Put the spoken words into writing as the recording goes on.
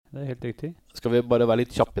Det helt riktig. Skal vi bare være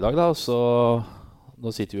litt kjapp I dag da, så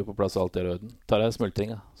nå sitter vi på plass og alt I orden. Tar jeg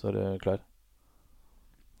smultring, så du klar.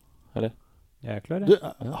 Eller? Jeg klar, Du,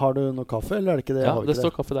 har du noe kaffe, eller det ikke det? Ja, det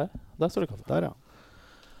står kaffe der. Der står det kaffe. Der, ja.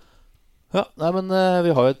 Ja, nei, men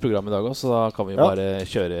vi har jo et program I dag også, så da kan vi bare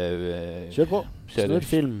kjøre... Kjør på. Snurr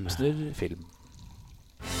film. Snurr film.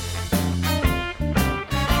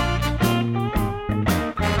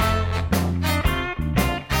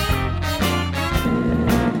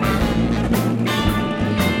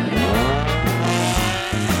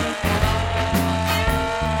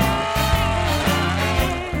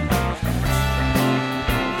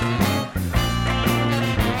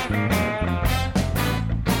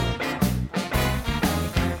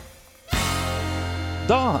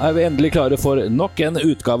 Da vi endelig klare for nok en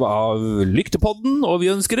utgave av Lyktepodden, og vi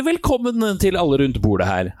ønsker velkommen til alle rundt bordet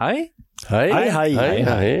her. Hei!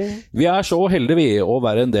 Hei. Vi så heldige å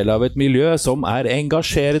være en del av et miljø som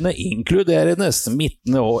engasjerende, inkluderende,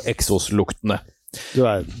 smittende og eksosluktende.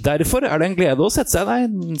 Derfor det en glede å sette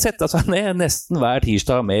seg ned nesten hver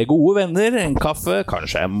tirsdag med gode venner, en kaffe,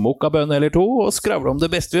 kanskje en mokkabønne eller to, og skravle om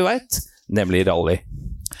det beste vi vet, nemlig rally.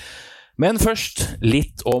 Men først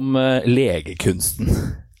litt om legekunsten.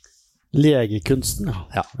 Legekunsten,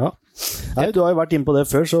 ja. Nei, du har jo vært inne på det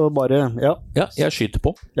før, så bare, Ja, jeg skyter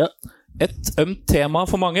på. Ja. Et ømt tema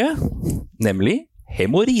for mange, nemlig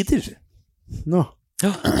hemorrider. Nå.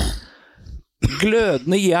 Ja.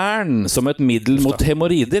 Glødende jern som et middel mot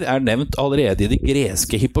hemorrider nevnt allerede I de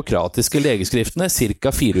greske hippokratiske legeskriftene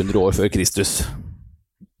ca. 400 år før Kristus.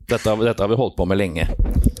 Dette har vi holdt på med lenge.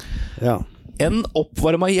 Ja. En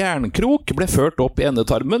oppvarmet jernkrok ble ført opp I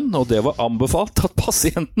endetarmen, og det var anbefalt at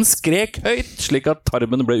pasienten skrek høyt, slik at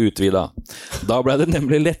tarmen ble utvidet. Da ble det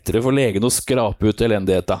nemlig lettere for legen å skrape ut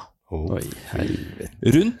elendigheten. Oi, helvete.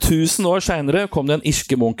 Rundt 1000 år senere kom den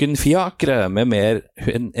irske munken Fiakre med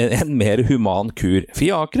en mer human kur.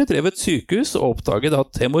 Fiakre drev et sykehus og oppdaget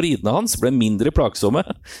at hemorridene hans ble mindre plagsomme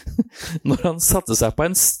når han satte seg på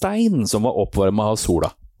en stein som var oppvarmet av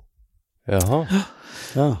sola. Jaha.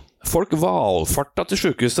 Ja. Folk valfarta til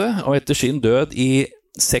sykehuset, og etter sin død I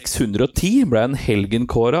 610 ble en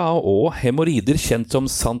helgenkåra og hemorrider kjent som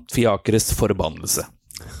Sant Fiakres forbannelse.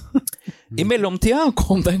 I mellomtida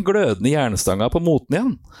kom den glødende jernstanga på moten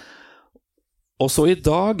igjen. Og så I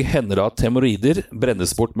dag hender det at hemorrider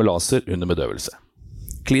brennes bort med laser under bedøvelse.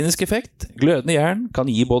 Klinisk effekt, glødende jern kan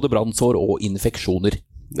gi både brannsår og infeksjoner.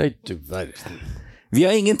 Nei, du verden. Vi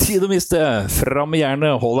har ingen tid å miste. Fram med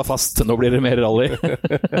jernet, hold deg fast. Nå blir det mer rally.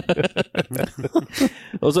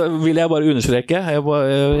 Og så vil jeg bare understreke,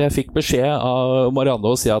 jeg fikk beskjed av Marianne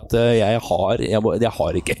å si at jeg har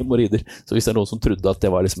ikke hemorrider. Så hvis det noen som trodde at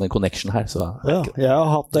det var liksom en connection her, så... Ja, jeg har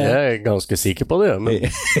hatt det. Jeg ganske sikker på det, men...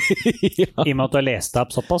 I og med at du har lest deg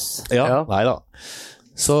opp såpass. Ja. Neida.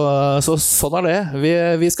 Så sånn det.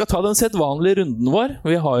 Vi skal ta den sedvanlige runden vår.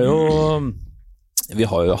 Vi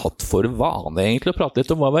har jo hatt for vane egentlig å prate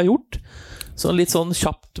litt om hva vi har gjort. Så litt sånn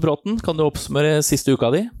kjapt, Bråten, kan du oppsummere siste uka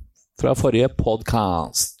di fra forrige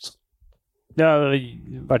podcast? Det har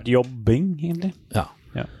vært jobbing, egentlig. Ja.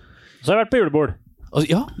 Så har jeg vært på julebord.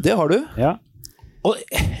 Ja, det har du. Ja. Og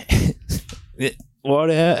var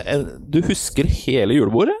det... Du husker hele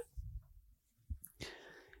julebordet?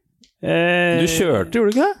 Du kjørte, gjorde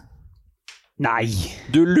du ikke det? Nei.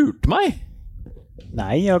 Du lurte meg.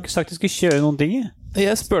 Nei, jeg har ikke sagt jeg skulle kjøre noen ting.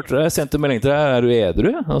 Jeg spurte deg, jeg sendte en melding til deg, du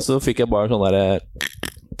edru? Og så fikk jeg bare sånn der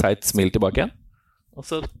teit smil tilbake igjen. Og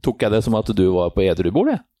så tok jeg det som at du var på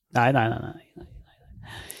edrubord, jeg. Nei.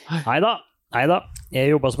 Neida.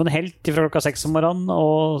 Jeg jobbet som en helt fra klokka 6 om morgenen,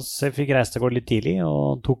 og så jeg fikk reist av gårde litt tidlig,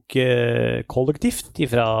 og tok kollektivt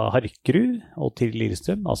fra Harkerud og til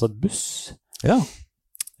Lillestrøm, altså et buss. Ja.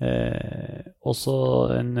 Og så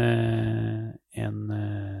en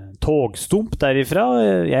togstump derifra.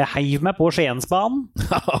 Jeg heiv meg på Skiensbanen.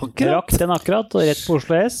 Rakk den akkurat, og rett på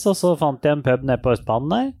Oslo S, og så fant jeg en pub nede på Østbanen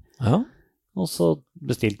der. Ja. Og så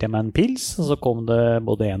bestilte jeg meg en pils, og så kom det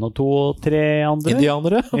både 1 og 2 og 3 andre.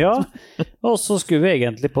 Indianere. Ja, og så skulle vi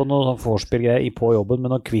egentlig på noe sånn vorspiel-greier på jobben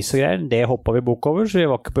med noen quiz og greier. Det hoppet vi bok over, så vi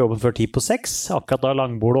var ikke på jobben før 10:06, akkurat da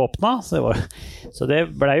langbordet åpnet. Så det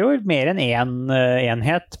ble jo mer enn en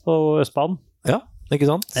enhet på Østbanen. Ja, ikke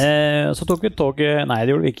sant? Så tok vi toget, nei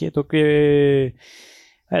det gjorde vi ikke, tok vi,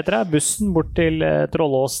 hva heter det, bussen bort til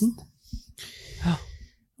Trollåsen. Ja.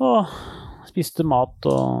 Og spiste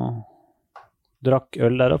mat og drakk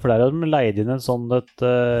øl der, for der hadde de leid inn et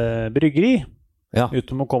bryggeri. Ja.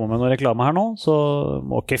 Uten å komme med noen reklame her nå, så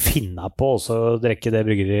må ikke finne på å drikke det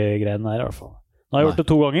bryggerigreiene der i hvert fall. Nå har jeg gjort det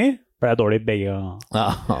 2 ganger, ble jeg dårlig begge ganger. Ja.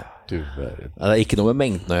 Det ikke noe med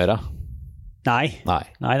mengden å gjøre. Nei. Nei.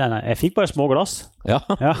 Nei. Jeg fikk bare små glass. Ja,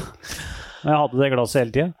 Ja. Men jeg hadde det glasset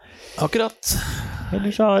hele tiden. akkurat.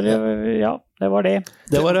 Ellers så har jeg, ja, det var det.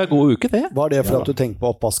 Det var en god uke, det. Var det for at du tenker på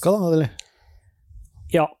oppvaska, da? Eller?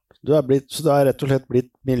 Ja. Så du er rett og slett blitt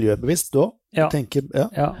miljøbevisst, du òg? Ja. Ja.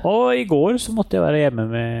 Ja. Og i går så måtte jeg være hjemme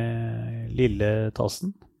med lille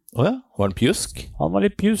Tassen. Åja, var den pjusk? Han var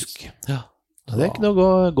litt pjusk. Ja. Det er ikke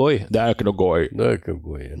noe gøy. Det er ikke noe gøy. Det er ikke å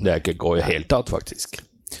gå igjen. Det er ikke gøy i hele tatt, faktisk.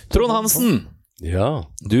 Trond Hansen, Ja.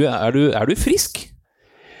 er du frisk?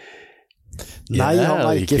 Nei, han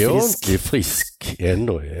er ikke frisk. ordentlig frisk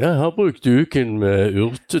ennå. Jeg har brukt uken med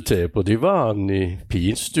urtete på divanen i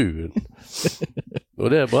pinstuen. Og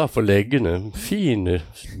det er bra for leggene. Fine,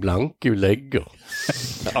 blanke legger.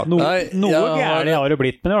 Noe Nei, gærlig har det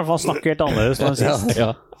blitt, men i hvert fall snakker helt annerledes enn sist.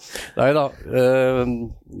 Ja. Nei da,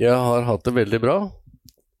 jeg har hatt det veldig bra.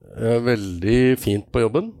 Veldig fint på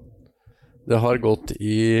jobben. Det har gått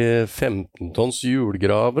i 15 tons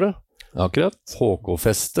hjulgravere, Akkurat.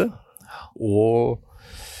 HK-feste og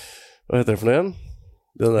hva heter det for noe igjen?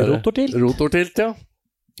 Den der- Rotortilt. Rotortilt, ja.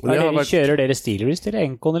 Det har vært- Kjører dere Steelers eller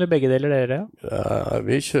Enkon, eller begge deler dere? Ja,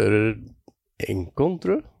 vi kjører Enkon,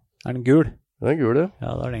 tror jeg. Er den gul? Den er gul, det.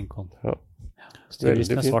 Ja, da er det Enkon. Ja.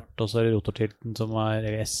 Steelisen er Veldig fint. svart, og så er det rotortilten som er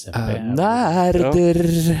SMP. Nerder.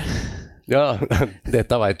 Ja,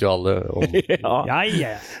 dette vet jo alle om. Ja.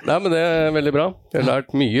 Nei, men det er veldig bra. Jeg har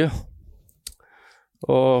lært mye.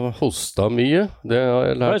 Og hosta mye. Det har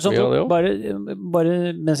jeg lært mye av det òg. Bare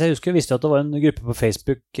mens jeg husker, visste jeg at det var en gruppe på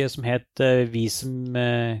Facebook som het Vi som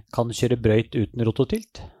kan kjøre brøyt uten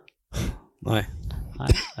rototilt. Nei. Nei,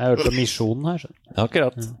 jeg har hørt om misjonen her. Så.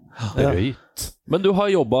 Akkurat. Røyt. Men du har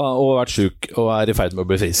jobba og vært syk og er i ferd med å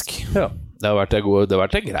bli frisk. Ja. Det har vært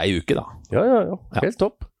en grei uke, da. Ja. Helt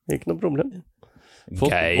topp. Ikke noe problem.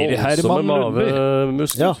 Geir Herman Lundby.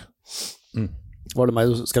 mavemuskler. Ja. Var det meg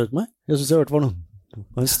du skrev til meg? Jeg synes jeg hørte det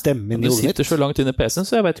var en stemme inn i Du hodet mitt. sitter så langt inn i PC-en,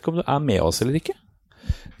 så jeg vet ikke om du er med oss eller ikke.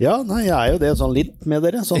 Ja, nei, jeg er jo det sånn litt med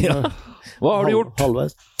dere. Sånn, Ja. Hva har du gjort?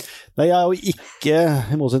 Halvveis. Nei, jeg er jo ikke,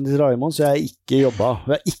 i motsetning til Raimond, så jeg har ikke jobba.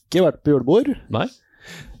 Jeg har ikke vært på julebord, Nei?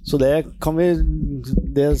 så det kan vi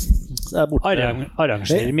Det er borte.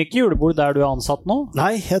 Arrangerer de ikke julebord der du er ansatt nå?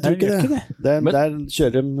 Nei, jeg tror Nei, ikke gjør det. ikke Men- Der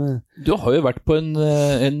kjører de Du har jo vært på en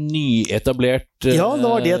nyetablert Ja, det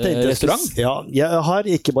var det jeg tenkte. restaurant. Ja, jeg har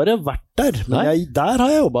ikke bare vært der, men Nei. der har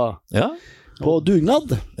jeg jobba. Ja. På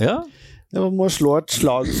dugnad. Ja. Jeg må slå et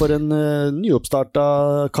slag for en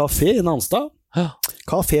nyoppstarta kafé i Nanstad. Ja.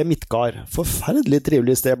 Kafé Midtgard. Forferdelig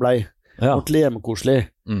trivelig sted blei. Ja. Ordentlig hjemmekoselig.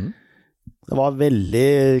 Mhm. Det var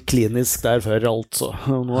veldig klinisk der før, altså.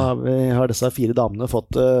 Nå har disse 4 damene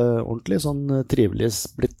fått ordentlig sånn trivelig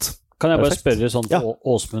blitt. Kan jeg bare Perfekt. spørre sånn Ja. på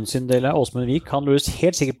Åsmund sin del? Åsmund Vik, han lurer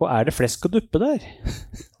helt sikkert på er det flesk og duppe der?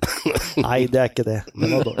 Nei, det er ikke det. Det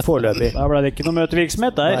var foreløpig. Da ble det ikke noe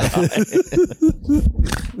møtevirksomhet der.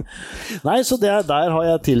 Nei, så der har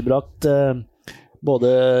jeg tilbrakt både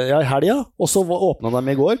i helga, og så åpna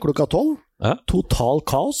de i går klokka 12. Ja. Total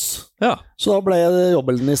kaos. Ja. Så da ble jeg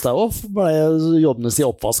jobbende i sted òg. Ble jeg jobbende i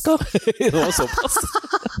oppvaska. Det var såpass.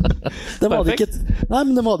 De hadde ikke, nei,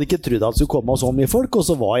 men de hadde ikke trodd at det skulle komme så mye folk, og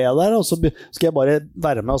så var jeg der, og så skal jeg bare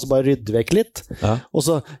være med og så bare rydde vekk litt. Ja. Og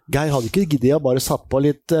så Geir hadde ikke giddet å bare satt på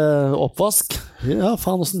litt oppvask. Ja,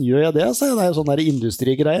 faen, åssen gjør jeg det? Så det er jo sånn der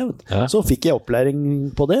industrigreie. Ja. Så fikk jeg opplæring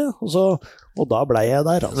på det, og da ble jeg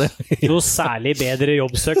der, altså. Noe særlig bedre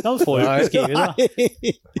jobbsøknad får du ikke skrive, da.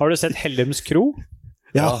 Har du sett Hellums Kro?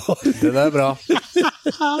 Ja. Den er bra.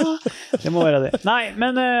 Det må være det. Nei,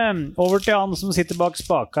 men over til han som sitter bak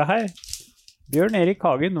spaka her. Bjørn Erik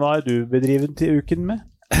Hagen, hva har du bedrivet til uken med?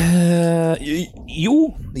 Jo,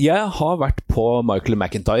 jeg har vært på Michael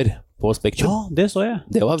McIntyre på Spektrum. Ja, det så jeg.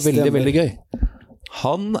 Det var veldig, Stemmer. veldig gøy.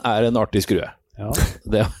 Han er en artig skrue. Ja.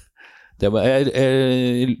 Det var jeg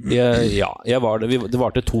var det. Det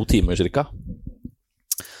varte 2 timer cirka.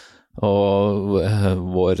 Og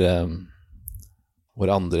vår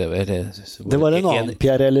andre Det var en annen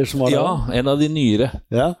Pierre eller som var der. Ja, en av de nyere.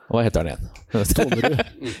 Ja. Hva heter han igjen?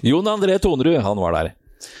 Jon André Tonerud, han var der.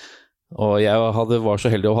 Og jeg var så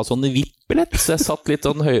heldig å ha sånn VIP-billett, så jeg satt litt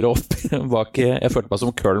sånn høyere opp bak. Jeg følte meg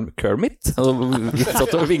som Kermit. Og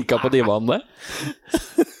satt og vinka på divanen der.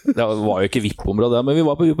 Det var jo ikke VIP-området, men vi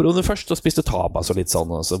var på VIP-området først og spiste tapas og litt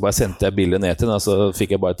sånn. Og så bare sendte jeg bildet ned til henne, og så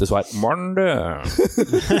fikk jeg bare til svar Morn, du!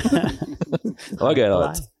 Det var gøy, da,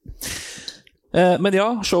 vet du. Men ja,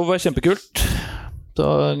 showet var kjempekult. Det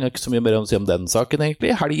er ikke så mye mer å si om den saken,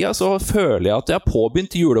 egentlig. I helga så føler jeg at jeg har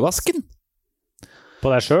påbegynt julevasken. På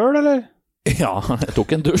deg sjøl, eller? Ja, jeg tok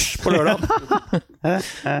en dusj på lørdag.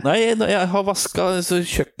 Nei, jeg har vasket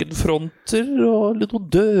kjøkkenfronter og litt noen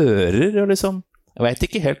dører og liksom. Jeg vet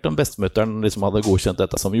ikke helt om bestemutteren liksom hadde godkjent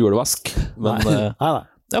dette som julevask, men Nei.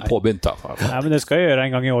 jeg har påbegynt da. Nei, men det skal jeg gjøre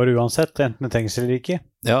en gang i år uansett, enten det trengs eller ikke.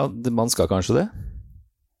 Ja, man skal kanskje det.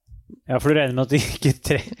 Ja, for du regner med at de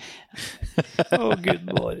ikke Gud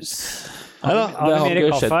Boris. Neida, Har vi mer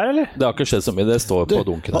kaffe her, eller? Det har ikke skjedd så mye, det står på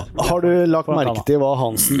dunken her. Har du lagt merke til hva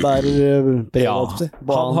Hansen bærer Ja,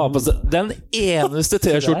 han har på seg den eneste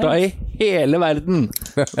t-skjorta i hele verden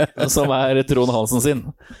som Trond Hansen sin.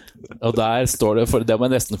 Og der står det, det må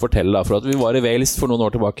jeg nesten fortelle da, for at vi var i Wales for noen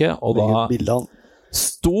år tilbake, og da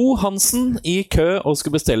sto Hansen i kø og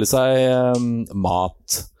skulle bestille seg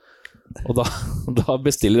mat. Og da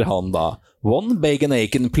bestiller han da one bacon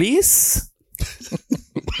bacon please.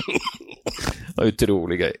 Det var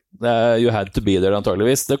utrolig gøy. You had to be there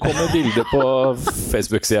antageligvis. Det kommer bilder på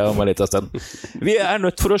Facebook-siden om en liten stund. Vi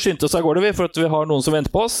nødt for å skynde oss av gårde, for at vi har noen som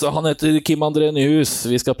venter på oss. Han heter Kim André Nyhus.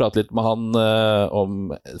 Vi skal prate litt med han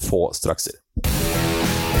om få strakser.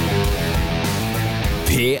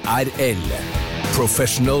 PRL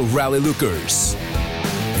Professional Rally Lookers.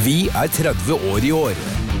 Vi 30 år i år.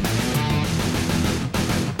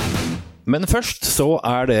 Men først så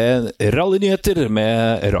det rallynyheter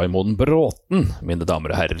med Raimond Bråten, mine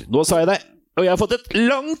damer og herrer. Nå sa jeg det, og jeg har fått et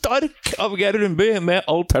langt ark av Geir Rundby med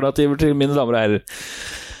alternativer til mine damer og herrer.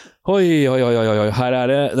 Oi, her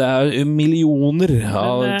det millioner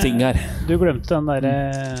av ting her. Du glemte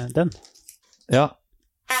den. Ja.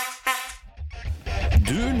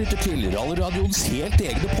 Du lytter til Rallyradioens helt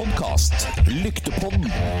egne podcast, Lyktepodden.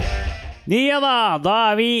 Ja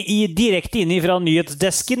da vi direkte inne fra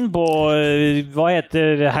nyhetsdesken på, hva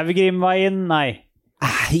heter Haugrimveien? Nei,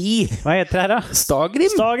 hva heter det her da?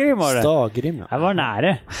 Stagrim var det. Stagrim, ja. Jeg var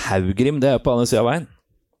nære. Haugrim, det på andre siden av veien.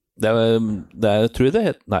 Det tror jeg det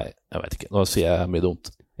heter. Nei, jeg vet ikke. Nå sier jeg mye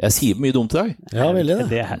dumt. Jeg sier mye dumt i dag. Ja, veldig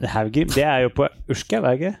det. Haugrim, det jo på Urskau,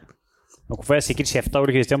 ikke? Nå får jeg sikkert kjeft av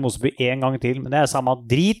Ole Kristian Moseby en gang til, men det samme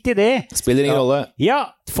drit i det. Spiller ingen rolle.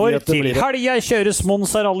 Ja, for til helga kjøres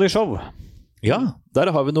Monza Rally-show. Ja, der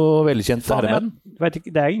har vi noe velkjent for herremenn.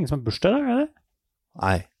 Det ingen som har bursdag i dag, det?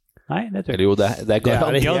 Nei. Nei, det tror jeg. Eller jo, det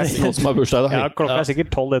garantert noen som har bursdag i dag. Ja, klokka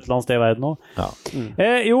sikkert 12 et eller annet sted i verden nå. Ja.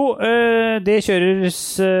 Det kjøres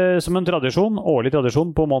som en tradisjon, årlig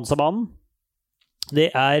tradisjon på Monza-banen. Det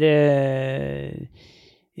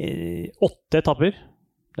 8 etapper.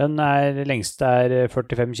 Den lengste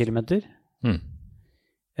 45 kilometer.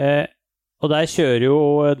 Og der kjører jo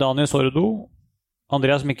Daniel Sordo,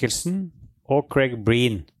 Andreas Mikkelsen og Craig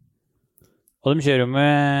Breen. Og de kjører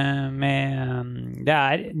med det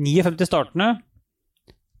 59 startene,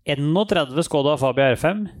 31 Skoda Fabia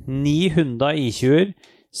R5, 9 Honda i20-er,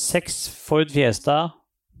 6 Ford Fiesta,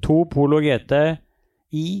 2 Polo GT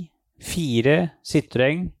i, 4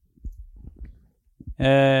 Citroën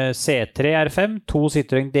C3 R5, 2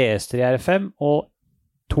 Citroën DS3 R5 og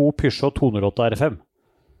 2 Peugeot 208 R5.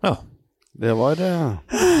 Ja, det var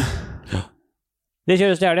Det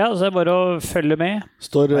kjøres til helga, så det bare å følge med.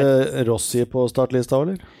 Står Rossi på startlista,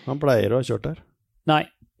 eller? Han pleier å ha kjørt der. Nei.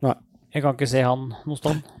 Jeg kan ikke se han noe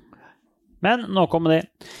sted. Men nå kommer det.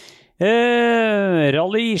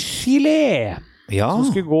 Rally Chile, som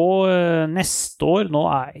skulle gå neste år. Nå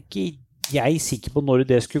ikke jeg sikker på når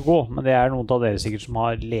det skulle gå, men det noen av dere sikkert som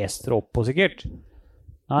har lest det opp på sikkert.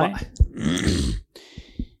 Nei.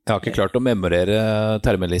 Jeg har ikke klart å memorere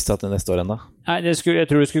terminlista til neste år enda. Nei, jeg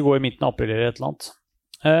tror det skulle gå i midten av april eller et eller annet.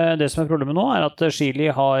 Det som problemet nå at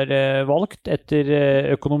Chile har valgt etter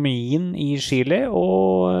økonomien i Chile å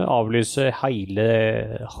avlyse hele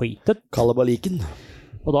høytet. Kalabaliken.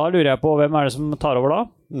 Og da lurer jeg på hvem det som tar over da?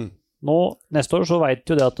 Nå, neste år så vet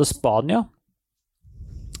jo det at Spania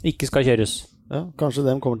ikke skal kjøres. Ja, kanskje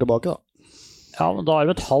de kommer tilbake da. Ja, men da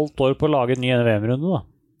vi et halvt år på å lage en ny VM-runde da.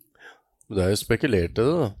 Det jo spekulert i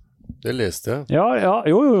det da. Det leste jeg. Ja,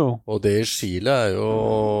 jo. Og det i Chile jo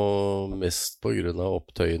mest på grunn av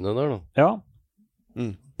opptøyene der da. Ja.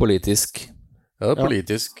 Politisk. Ja, det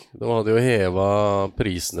politisk. De hadde jo hevet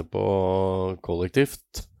prisene på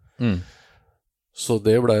kollektivt. Så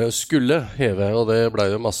det skulle heve, og det ble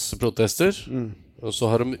jo masse protester. Og så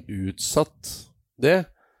har de utsatt det.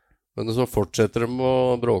 Men så fortsetter de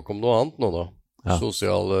å bråke om noe annet nå da. Ja.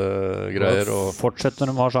 Sosiale greier. Og fortsetter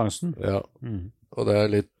når de har sjansen. Ja, og det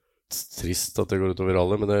litt trist at det går utover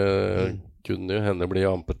alle, men det kunne jo hende bli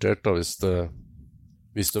amputert da,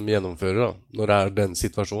 hvis de gjennomfører da, når det den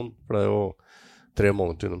situasjonen. For det jo 3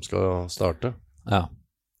 måneder til de skal starte. Ja.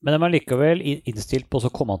 Men de likevel innstilt på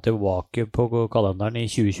å komme tilbake på kalenderen i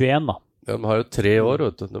 2021 da. Ja, de har jo 3 år,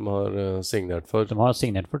 vet du. De har signert for. De har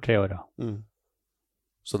signert for 3 år, ja.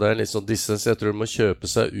 Så det litt sånn dissens. Jeg tror de må kjøpe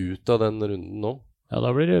seg ut av den runden nå. Ja,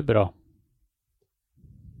 da blir det bra.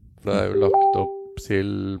 For det jo lagt opp til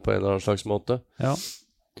på en eller annen slags måte. Ja.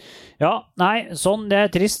 Ja, nei, det er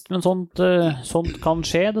trist, men sånt kan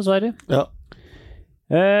skje, dessverre. Ja.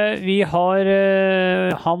 Vi har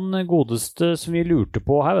han godeste som vi lurte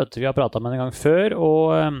på her, vet du, vi har pratet med en gang før, og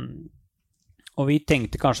vi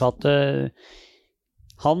tenkte kanskje at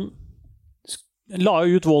han la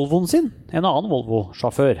jo ut Volvoen sin, en annen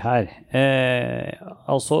Volvo-sjåfør her,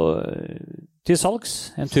 altså til salgs,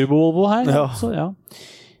 en turbo-Volvo her, Ja. altså, ja.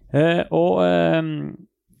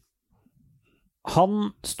 Han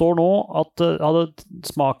står nå at hadde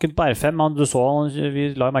smaken på R5, vi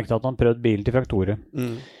la jo merke til at han prøvde bilen til Fraktore.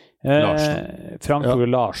 Frank Tore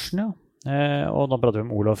Larsen, ja. Og da prater vi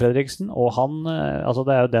om Olav Fredriksen, og han, altså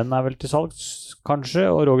den er vel til salgs, kanskje,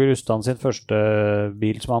 og Roger Rustan sin første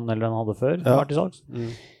bil som han hadde før, var til salgs.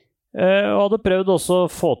 Og hadde prøvd også å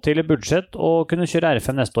få til et budsjett og kunne kjøre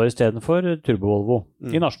R5 neste år i stedet for Turbo-Volvo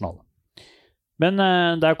i Nasjonal. Men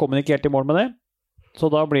der kom han ikke helt i mål med det. Så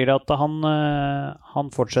da blir det at han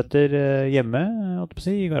fortsetter hjemme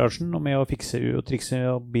i garasjen og med å fikse og trikse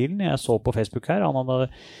bilen. Jeg så på Facebook her, han hadde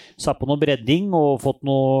satt på noe bredding og fått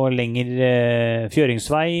noe lengre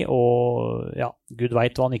fjøringsvei, og ja, Gud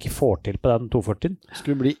vet hva han ikke får til på den 240.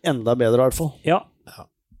 Skulle bli enda bedre i hvert fall. Ja.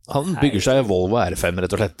 Han bygger seg Volvo R5,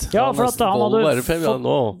 rett og slett. Ja, for at han hadde R5,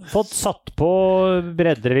 fått satt på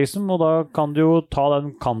bredder, liksom, og da kan du jo ta den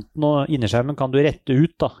kanten og innerskjermen kan du rette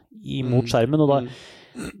ut da, imot skjermen, og da,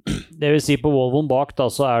 det vil si på Volvoen bak da,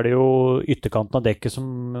 så er det jo ytterkanten av dekket som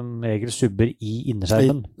regel subber i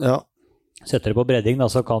innerskjermen. Ja. Setter det på bredding da,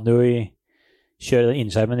 så kan du jo kjøre den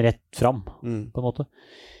innerskjermen rett fram, på en måte.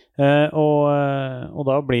 Og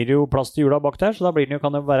da blir det jo plass til hjula bak der, så da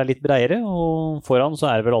kan det være litt bredere, og foran så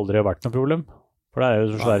er det vel aldri vært noe problem, for det er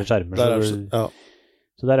jo så svære skjermer,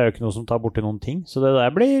 så der er det ikke noe som tar bort til noen ting, så det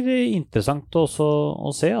der blir interessant også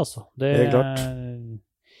å se, altså. Det er klart.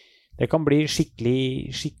 Det kan bli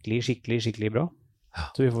skikkelig bra,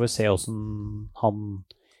 så vi får vel se hvordan han...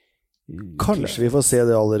 Kanskje vi får se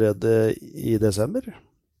det allerede i desember?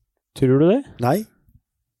 Tror du det? Nei.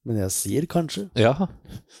 Men jeg sier kanskje. Ja,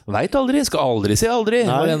 vet aldri, skal aldri si aldri,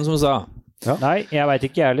 var det en som sa. Ja. Nei, jeg vet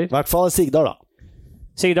ikke jeg heller. I hvert fall Sigdal da.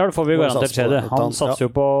 Sigdal får vi garantert se det. Han satser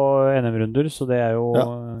jo på NM-runder, så det er jo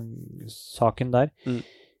saken der.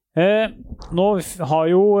 Nå har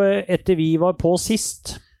jo, etter vi var på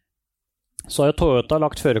sist, så har jo Toyota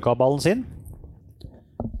lagt førerkabalen sin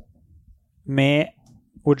med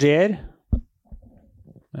Ogier.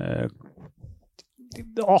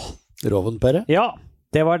 Rovenpere? Ja,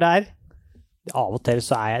 det var der. Av og til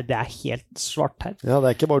så det helt svart her. Ja, det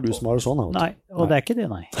er ikke bare du som har det sånn. Nei, og det er ikke det,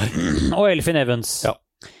 nei. Og Elfin Evans. Ja.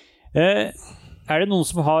 Er det noen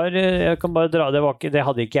som har, jeg kan bare dra, det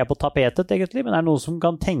hadde ikke jeg på tapetet egentlig, men er det noen som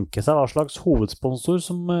kan tenke seg hva slags hovedsponsor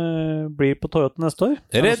som blir på Toyota neste år?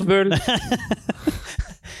 Red Bull!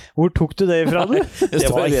 Hvor tok du det ifra, du?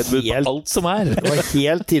 Det var Red Bull på alt som er. Det var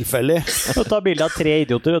helt tilfeldig. Og ta bilde av 3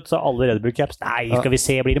 idioter, og så alle Red Bull caps. Nei, skal vi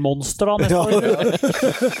se, blir det Monster da neste år?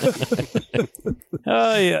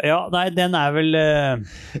 Ja, nei, den er vel...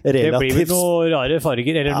 Det blir vel noen rare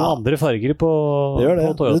farger, eller noen andre farger på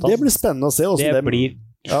Toyota. Det blir spennende å se. Det blir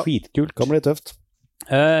skitkult. Kan bli tøft.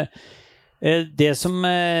 Det som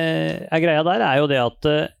er greia der, er jo det at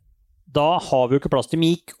da har vi jo ikke plass til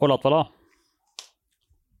Meek og Latvala.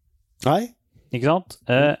 Nei. Ikke sant?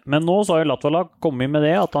 Men nå så har jo Latvala kommet med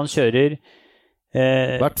det, at han kjører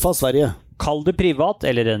I hvert fall Sverige. Kall det privat,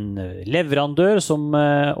 eller en leverandør som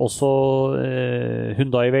også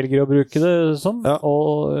Hyundai velger å bruke det som,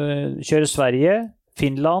 og kjører Sverige,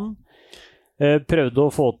 Finland, prøver å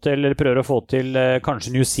få til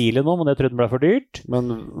kanskje New Zealand nå, men det trodde ble for dyrt. Men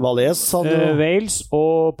Valais Wales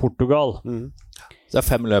og Portugal. Så det er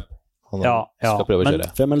 5 løp. Skal prøve å kjøre.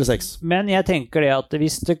 5 eller 6. Men jeg tenker det at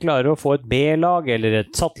hvis det klarer å få et B-lag eller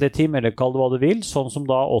et satellitteam, eller kall det hva du vil, sånn som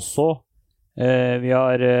da også vi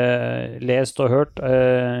har lest og hørt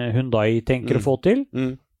Hyundai tenker å få til,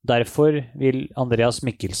 derfor vil Andreas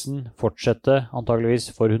Mikkelsen fortsette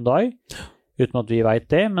antageligvis for Hyundai, uten at vi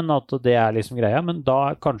vet det, men at det er liksom greia. Men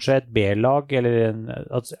da kanskje et B-lag, eller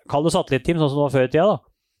kall det satellitteam, sånn som det var før i tida da,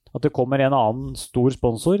 at det kommer en annen stor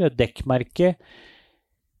sponsor, et dekkmerke,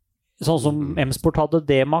 sånn som M-Sport hadde,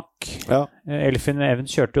 D-Mac. Elfin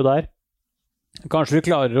Evans kjørte jo der. Kanskje vi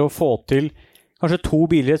klarer å få til kanskje 2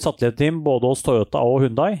 biler i et satellitteam, både hos Toyota og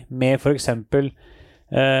Hyundai, med for eksempel,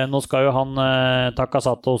 nå skal jo han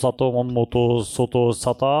Takasato Moto Soto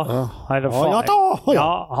Sata, han er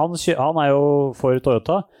jo for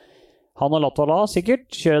Toyota. Han og Latvala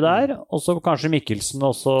sikkert kjører der, og så kanskje Mikkelsen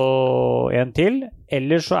også en til.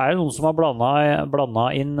 Eller så er det noen som har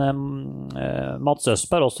blandet inn Mats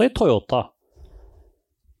Østberg også i Toyota.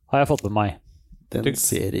 Har jeg fått med meg. Den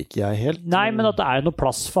ser ikke jeg helt. Nei, men at det er noe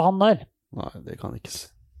plass for han der. Nei, det kan jeg ikke se.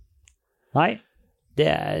 Nei, det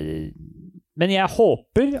er... Men jeg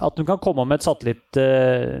håper at de kan komme med et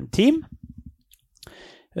satellitt-team.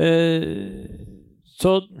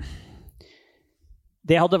 Så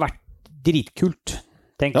det hadde vært dritkult,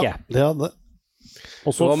 tenker jeg. Det hadde.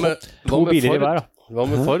 Og så fått 2 biler i hver. Hva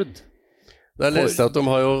med Ford? Der leste jeg at de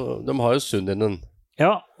har jo Sunninen.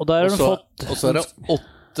 Ja, og der har de fått... Og så er det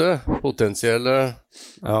 8 potensielle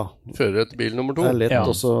førere til bil nummer 2. Det er lett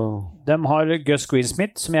også. De har Gus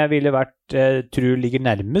Greensmith, som jeg ville vært, tror ligger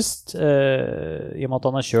nærmest, i og med at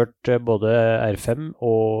han har kjørt både R5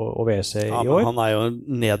 og WC i år. Han er jo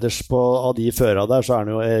nederst på av de førere der, så er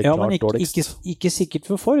han jo klart dårligst. Men ikke sikkert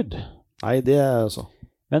for Ford. Nei, det er så.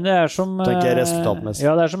 Men det er som... Tenker jeg resultatmessig.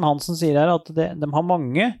 Ja, det er som Hansen sier her, at de har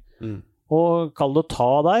mange... og kall det å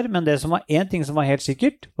ta der, men det som var en ting som var helt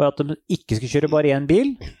sikkert, var at de ikke skulle kjøre bare 1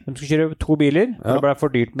 bil, de skulle kjøre 2 biler, for det ble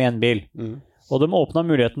for dyrt med 1 bil. Og de åpnet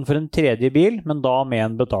muligheten for en 3. bil, men da med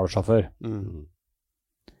en betalsjåfør.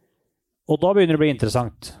 Og da begynner det å bli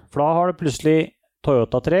interessant, for da har det plutselig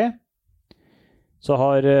Toyota 3, så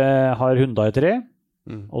har Hyundai 3,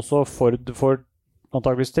 og så Ford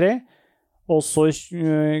antageligvis 3, og så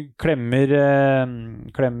klemmer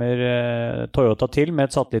Toyota til med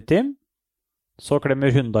et satellitt-team. Så klemmer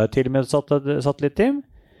Hyundai til med et satellitt-team.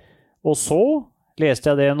 Og så leste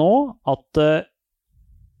jeg det nå, at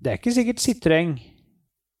det er ikke sikkert Citroën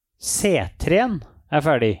C3-en er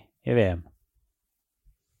ferdig i VM.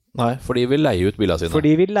 Nei, for de vil leie ut bilene sine. For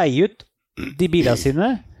de vil leie ut de bilene sine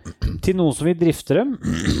til noen som vil drifte dem.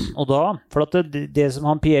 Og da, for at det som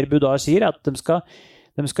han Pierre Boudard sier, er at de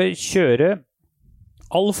skal kjøre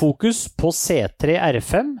all fokus på C3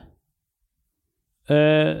 R5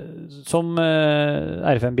 som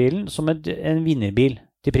R5-bilen som en vinnerbil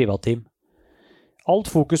til privatteam. Alt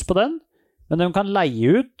fokus på den, men de kan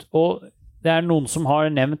leie ut, og det er noen som har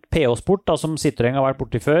nevnt PH Sport, da, som Citroën har vært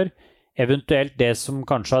borti før, eventuelt det som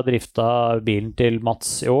kanskje har driftet bilen til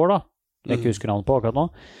Mats i år, da. Jeg ikke husker navnet på akkurat nå.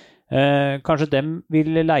 Kanskje dem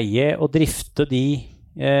vil leie og drifte de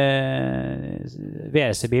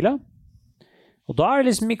VRC-biler. Og da er det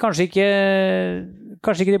liksom kanskje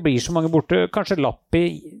ikke det blir så mange borte. Kanskje Lappi,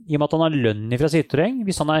 i og med at han har lønn fra Citroën.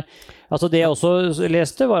 Hvis han er, altså det jeg også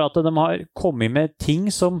leste, var at de har kommet med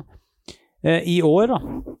ting som i år, da,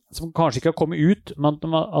 som kanskje ikke har kommet ut, men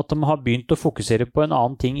at de har begynt å fokusere på en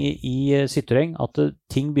annen ting i Citroën. At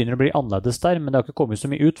ting begynner å bli annerledes der, men det har ikke kommet så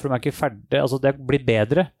mye ut, for de er ikke ferdige. Altså det blir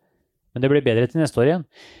bedre. Men det blir bedre til neste år igjen.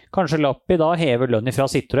 Kanskje Lappi da hever lønn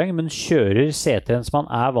fra Citroën, men kjører C3-en som han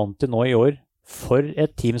er vant til nå i år, for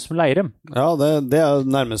et team som leier dem. Ja, det er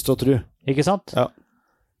nærmest å tro. Ikke sant? Ja.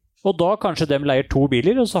 Og da kanskje de leier 2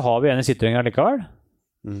 biler, og så har vi en i Citroën likevel.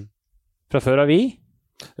 Fra før av vi.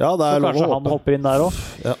 Ja, det er så kanskje han hopper inn der også.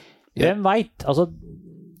 Ja. Hvem vet? Altså,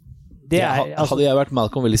 det er... Hadde jeg vært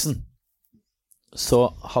Malcolm Willison, så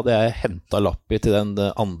hadde jeg hentet Lappi til den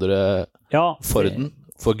andre Forden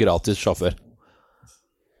for gratis sjåfør.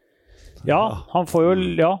 Ja, han får jo...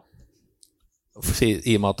 Ja.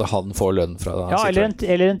 I og med at han får lønn fra ja, eller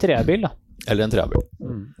en 3-bil da. Eller en 3-bil.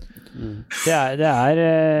 Det er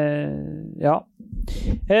ja.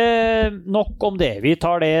 Nok om det. Vi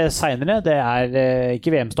tar det senere. Det er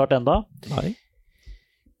ikke VM-start enda. Nei.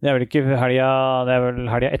 Det er vel ikke helga, det er vel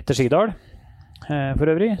helga etter Skidal for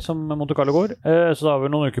øvrig, som Monte Carlo går. Så da har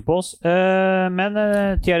vi noen uker på oss. Men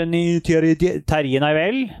Terje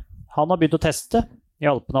Neivel, han har begynt å teste i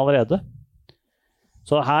Alpene allerede.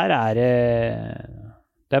 Så her er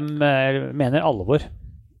de mener alvor.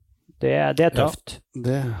 Det er tøft. Ja,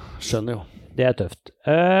 det skjønner jo. Det er tøft.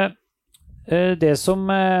 Det som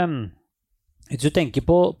hvis du tenker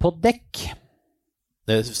på dekk.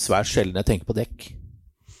 Det er svært sjelden jeg tenker på dekk.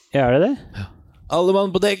 Ja, er det det? Ja. Alle mann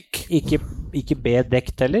på dekk. Ikke be dekk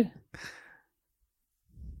heller.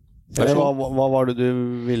 Hva var det du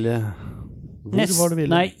ville? Hvor var det du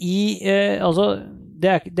ville? Nei, altså det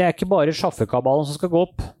er ikke bare sjaffekabalen som skal gå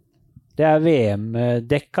opp. Det er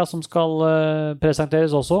VM-dekka som skal presenteres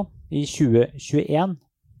også i 2021.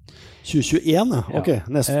 2021, ja. Ok,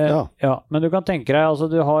 nesten, ja. Ja, men du kan tenke deg, altså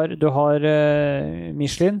du har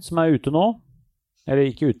Michelin som er ute nå.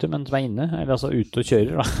 Eller ikke ute, men som er inne. Eller altså ute og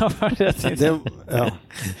kjører, da. Ja.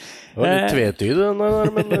 Det var litt tvetydig den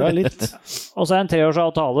der, men det var litt. Og så er det en 3-års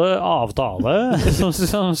avtale som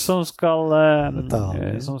skal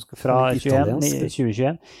fra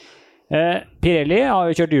 2021. Pirelli har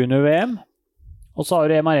jo kjørt junior-VM, og så har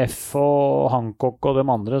du MRF og Hancock og de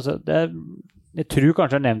andre. Så jeg tror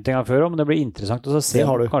kanskje jeg har nevnt det en gang før, men det blir interessant å se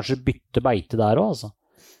om kanskje bytte beite der også, altså.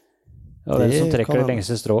 Og hvem som trekker det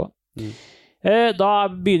lengste strået. Da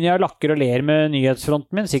begynner jeg å lakke og ler med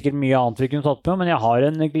nyhetsfronten min, sikkert mye annet vi kunne tatt med, men jeg har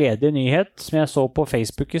en gledelig nyhet som jeg så på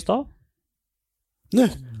Facebook i stad.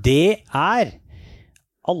 Det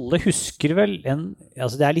alle husker vel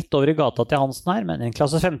altså det litt over i gata til Hansen her, men en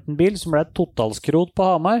klasse 15-bil som ble totalskrot på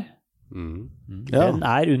Hamar, den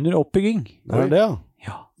under oppbygging. Det,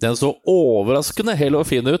 ja. Den så overraskende hel og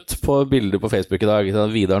fin ut på bilder på Facebook i dag,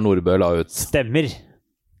 den Vidar Nordbø la ut. Stemmer.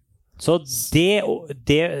 Så det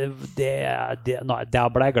ble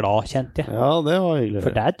jeg glad, kjente jeg. Ja, det var hyggelig.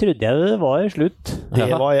 For der trodde jeg det var slutt.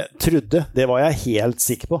 Det var jeg helt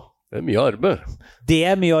sikker på. Det mye arbeid.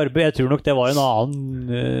 Det mye arbeid. Jeg tror nok det var en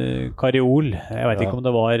annen kariol. Jeg vet ikke om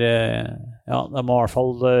det var det må i hvert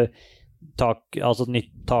fall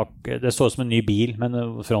nytt tak. Det så ut som en ny bil, men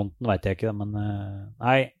fronten vet jeg ikke. Men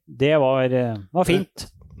nei, det var fint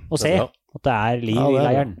å se at det liv i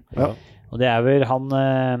leiren. Ja. Og det vel han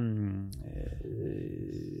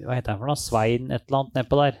hva heter han for noe? Svein et eller annet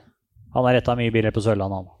nedpå der. Han har rettet mye biler på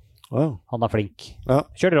Sørlandet, han. Han flink.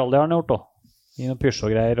 Kjørt rally har han gjort også. I noen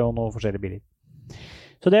Peugeot-greier og noen forskjellige biler.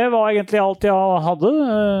 Så det var egentlig alt jeg hadde.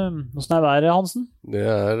 Hvordan været, Hansen? Det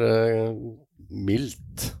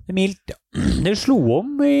mildt. Det mildt, ja. Det slo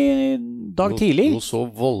om i dag tidlig. Noe så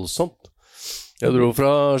voldsomt. Jeg dro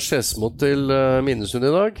fra Skedsmo til Minnesund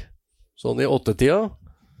i dag, sånn i 8-tida.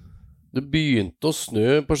 Det begynte å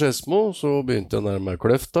snø på Skedsmo, så begynte jeg nærmere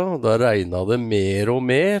Kløfta. Da regnet det mer og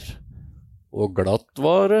mer, og glatt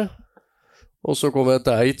var det. Og så kom jeg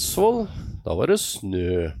til Eidsvoll. Da var det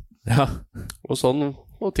snø. Ja. Og sånn,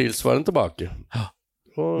 og tilsvarende tilbake.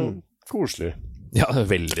 Og koselig. Ja,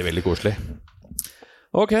 veldig, veldig koselig.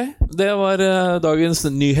 Ok, det var dagens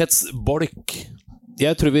nyhetsbolk.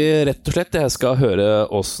 Jeg tror vi rett og slett skal høre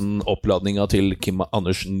hvordan oppladningen til Kim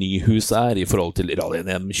Anders Nyhus i forhold til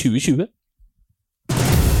Rally-NM 2020.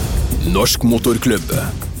 Norsk Motorklubb,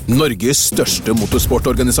 Norges største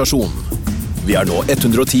motorsportorganisasjon. Vi nå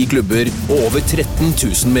 110 klubber og over 13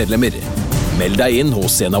 000 medlemmer. Meld deg inn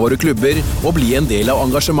hos en av våre klubber og bli en del av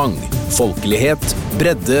engasjement, folkelighet,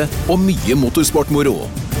 bredde og mye motorsportmoro.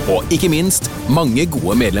 Og ikke minst, mange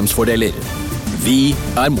gode medlemsfordeler. Vi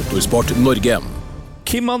Motorsport Norge.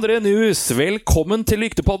 Kim André Nyhus, velkommen til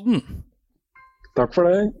Lyktepodden. Takk for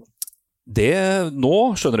det. Nå,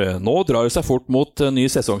 skjønner du, nå drar det seg fort mot ny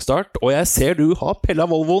sesongstart, og jeg ser du har pellet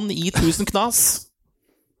Volvoen i 1000 knas.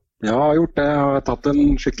 Ja, jeg har gjort det. Jeg har tatt en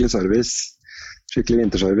skikkelig service, skikkelig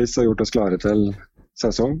vinterservice, og gjort oss klare til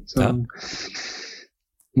sesong. Så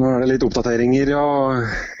nå det litt oppdateringer,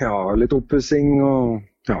 og litt oppussing, og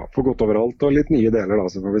for godt overalt, og litt nye deler da,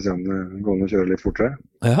 så får vi se om det går an å kjøre litt fortere.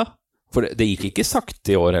 Ja, for det gikk ikke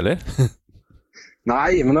sakte i år heller?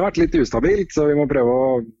 Nei, men det har vært litt ustabilt, så vi må prøve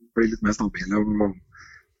å bli litt mer stabile,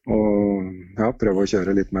 og prøve å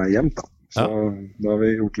kjøre litt mer jevnt da. Så da har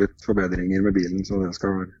vi gjort litt forbedringer med bilen, så det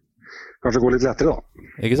skal kanskje gå litt lettere da.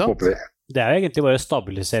 Ikke sant? Håper vi. Det jo egentlig bare å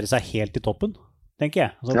stabilisere seg helt i toppen, tenker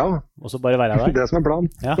jeg. Og så bare være der. Det som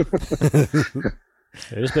planen. Ja.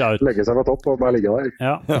 Høres bra ut. Legge seg på topp og bare ligge der.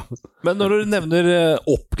 Ja. Men når du nevner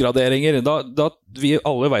oppgraderinger, da vi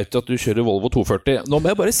alle vet at du kjører Volvo 240. Nå må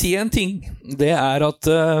jeg bare si en ting. Det at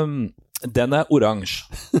den oransje.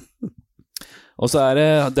 Og så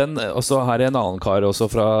så har jeg en annen kar også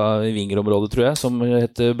fra Vinger-området, tror jeg, som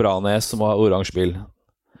heter Branes, som har oransje bil.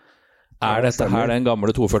 Dette her den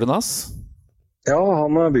gamle 240 NAS? Ja,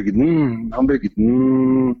 han bygde den. Han bygde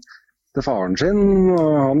den til faren sin,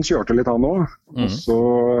 og han kjørte litt han også. Og så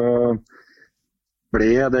ble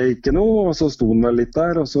det ikke noe, og så sto den vel litt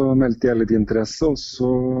der, og så meldte jeg litt interesse, og så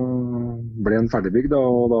ble den ferdigbygd,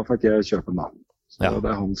 og da fikk jeg kjøpe den da. Så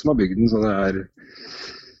det han som har bygd den, så det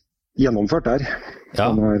gjennomført der.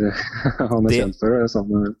 Ja. Han kjent for det.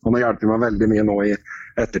 Han har hjulpet meg veldig mye nå i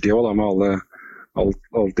ettertid også, da, med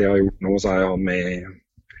alt det jeg har gjort nå, så han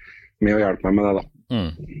med å hjelpe meg med det da.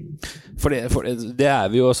 For det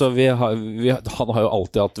vi jo også, han har jo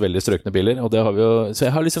alltid hatt veldig strøkne biler, og det har vi jo, så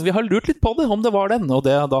vi har lurt litt på det, om det var den, og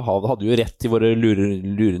da hadde vi jo rett i våre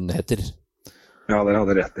lurenheter. Ja, dere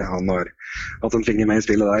hadde rett, han har hatt en finger med i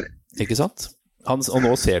spillet der. Ikke sant? Og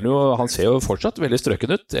nå ser han ser jo fortsatt veldig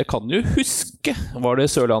strøken ut. Jeg kan jo huske, var det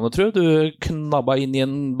Sørlandet, tror du knabba inn i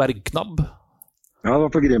en bergknabb? Ja, det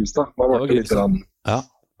var på Grimstad. Da var det litt rann. Ja.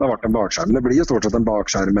 Det har vært en bakskjerm. Det blir jo stort sett en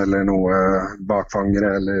bakskjerm eller noe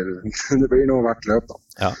bakfangere, eller det blir noe hvert løp da.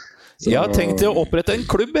 Ja. Jeg har tenkt å opprette en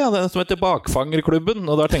klubb, den som heter Bakfangerklubben,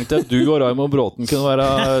 og da tenkte jeg at du og Raymond Bråten kunne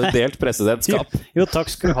være delt presidentskap. Jo, takk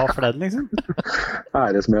skal du ha for den, liksom.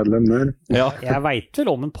 Æresmedlem der. Ja. Jeg vet vel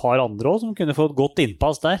om en par andre også, som kunne fått godt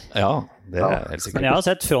innpass der. Ja, det helt sikkert. Men jeg har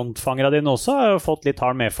sett frontfangere dine også, har jo fått litt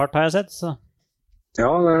hard medfart, har jeg sett, så. Ja,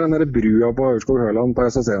 det er den der brua på Aurskog-Høland på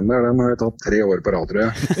SSN der, den har jeg tatt 3 år på rad, tror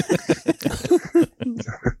jeg.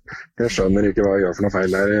 Jeg skjønner ikke hva jeg gjør for noe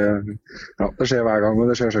feil der. Ja, det skjer hver gang, men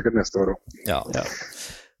det skjer sikkert neste år også. Ja.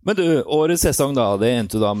 Men du, årets sesong da, det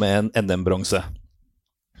endte da med en NM-bronse.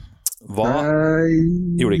 Hva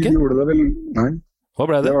gjorde det ikke? Gjorde det vel, nei. Hva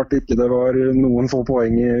ble det? Det var ikke, det var noen få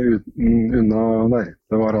poeng unna der.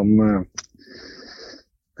 Det var han,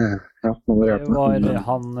 ja, nå var det var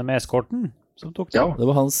han med eskorten som tok det. Ja, det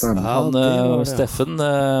var Steffen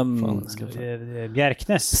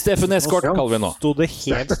Bjerknes. Steffen Eskort kaller vi nå. Stod det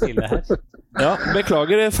helt stille her. Ja,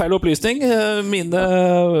 beklager feil opplysning.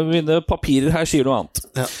 Mine papirer her sier noe annet.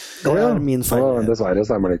 Ja, det er min feil. Ja, dessverre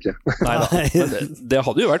stemmer det ikke. Neida, men det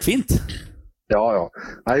hadde jo vært fint. Ja.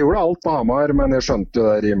 Jeg gjorde alt på Hamar, men jeg skjønte jo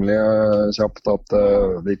det rimelig kjapt at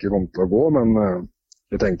det ikke kom til å gå, men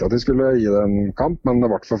jeg tenkte at jeg skulle gi det en kamp, men det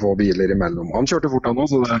ble for få biler imellom. Han kjørte fort han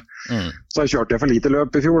også, så jeg kjørte for lite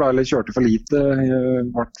løp i fjor, eller kjørte for lite, jeg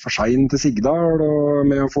ble for sein til Sigdal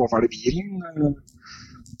med å få ferdig bilen.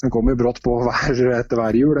 Den kom jo brått på etter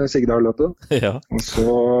hver jul, det Sigdal-løpet. Ja. Og så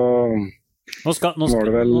nå skal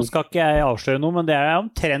ikke jeg avsløre noe, men det er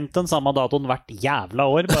omtrent den samme datoen hvert jævla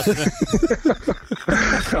år. Bare.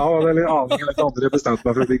 Ja, det er litt aning. Jeg aldri bestemt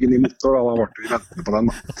meg for å bygge ny motor, da ble vi ventende på den.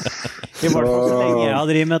 Da. I hvert fall så lenge jeg har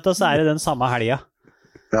drevet med det, så er det den samme helga.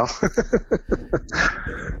 Ja.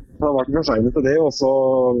 Da ble vi for sene til det, og så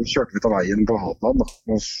kjørte vi til veien på Hatland. Da.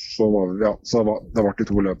 Og så det ble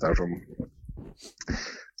 2 løp der som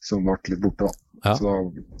ble litt borte. Da.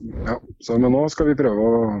 Ja. Men nå skal vi prøve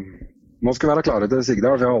å... Nå skal vi være klare til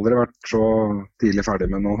Sigdal, for jeg har aldri vært så tidlig ferdig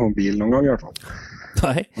med noen bil noen gang i hvert fall.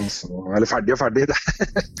 Nei. Eller ferdig og ferdig,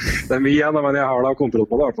 det er mye igjen, men jeg har da kontroll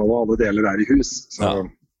på det i hvert fall, og alle deler er i hus.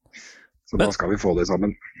 Så da skal vi få det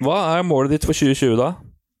sammen. Hva er målet ditt for 2020 da?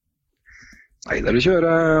 Nei, det er å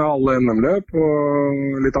kjøre alle NM-løp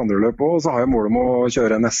og litt andre løp også, og så har jeg målet om å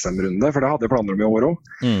kjøre en SM-runde, for det hadde jeg planer om i år også.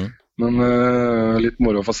 Men litt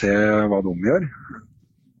moro å få se hva de gjør.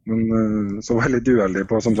 Men så var jeg litt uheldig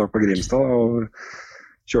som sagt på Grimstad og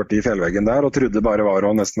kjørte i fjellveggen der og trodde bare var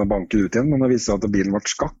å nesten banke ut igjen, men det viste seg at bilen ble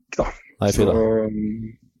skakk da. Nei, så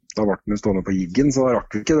da ble den stående på jiggen, så da rakk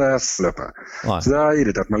vi ikke det S-løpet. Så det har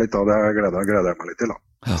irritert meg litt da, det gleder jeg meg litt til da.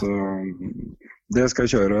 Ja. Så det skal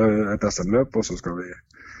jeg kjøre et SM-løp, og så skal vi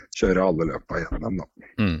kjøre alle løpene igjen da.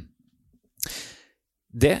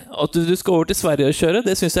 Det at du skal over til Sverige og kjøre,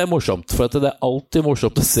 det synes jeg er morsomt, for at det er alltid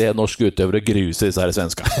morsomt å se norske utøvere gruse disse her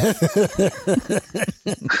svenska.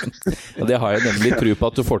 Og det har jeg nemlig tro på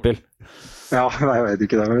at du får til. Ja, jeg vet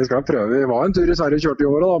ikke det, men vi skal prøve. Vi var en tur i Sverige og kjørte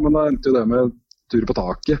i året da, men da endte jo det med tur på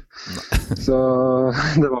taket. Så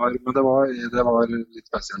det var litt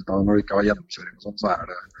spesielt da, når det ikke var gjennomkjøring og sånn, så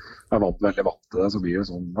jeg vant veldig vatt til det, så blir det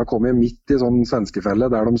sånn. Da kom jeg midt i sånn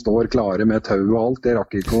svenskefelle, der de står klare med tau og alt, jeg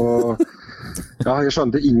rakk ikke å... Ja, jeg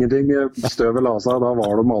skjønte ingenting, støvet la seg, da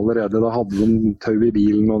var de allerede, da hadde de tau i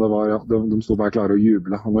bilen, og de stod bare klare å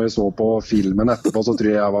juble. Og når jeg så på filmen etterpå, så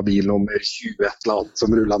tror jeg var bil nummer 20 et eller annet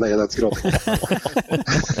som rullet ned i den skråningen.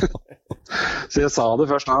 Så jeg sa det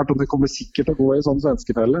først her, at det kommer sikkert til å gå i sånn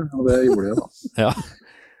svenskefelle, og det gjorde jeg da. Ja.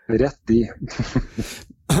 Rett i.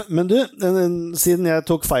 Men du, siden jeg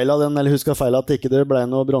tok feil av den, eller husker feil at det ikke ble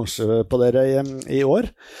noe bransje på dere i år,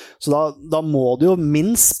 så da må det jo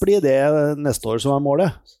minst bli det neste år som er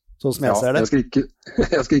målet, sånn som jeg ser det.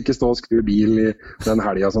 Jeg skal ikke stå og skru bil i den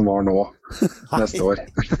helga som var nå, neste år.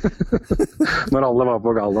 Når alle var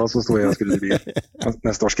på galla, så sto jeg og skrudde bil.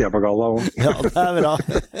 Neste år skal jeg på galla også. Ja, det er bra.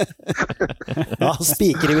 Ja,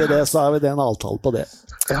 spikrer vi det, så har vi det en avtale på det.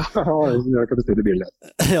 Ja, jeg kan bestille bil.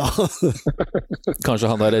 Ja. Kanskje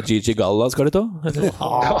han der Gigi Galla skal det ta?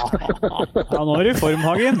 Ja, nå er det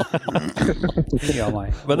formhagen. Ja, nei.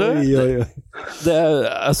 Men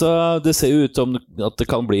det ser jo ut som at det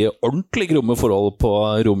kan bli ordentlig gromme forhold på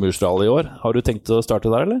Romjulsrally i år. Har du tenkt å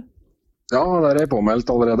starte der, eller? Ja, der er jeg påmeldt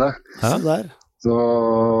allerede. Ja, der. Så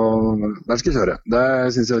der skal jeg kjøre. Det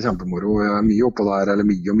synes jeg er kjempemoro. Jeg er mye oppe der, eller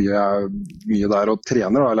mye der og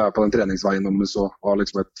trener, eller er på den treningsveien om det så. Har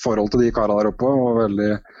liksom et forhold til de karene der oppe, og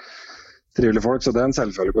veldig trivelige folk, så det er en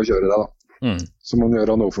selvfølge å kjøre det da. Så må man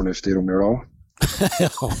gjøre noe fornuftig i romjula også.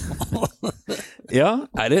 Ja,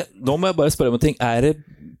 nå må jeg bare spørre om en ting. Er det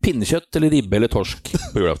pinnekjøtt eller ribbe eller torsk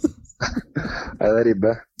på julaften? Det er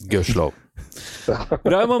ribbe. Gudskjelov.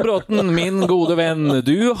 Raymond Bråten, min gode venn,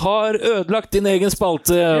 du har ødelagt din egen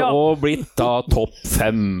spalte og blitt da topp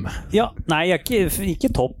 5. Ja, nei, jeg er ikke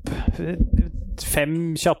topp.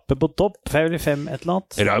 5 kjappe på topp, 5 et eller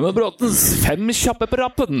annet. Raymond Bråtens 5 kjappe på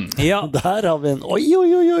rappen. Ja, der har vi en. Oi.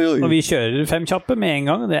 Og vi kjører 5 kjappe med en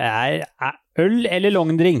gang. Det er øl eller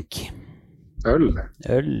longdrink. Øl.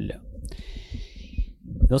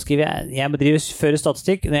 Nå skriver jeg må drive føre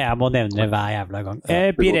statistikk, jeg må nevne det hver jævla gang.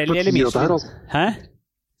 Pirelli eller Michelin? Hæ?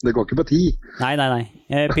 Det går ikke på 10. Nei.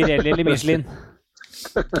 Pirelli eller Michelin?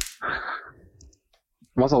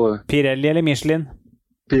 Hva sa du? Pirelli eller Michelin?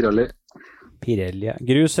 Pirelli. Pirelli, ja.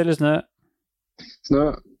 Grus eller snø? Snø.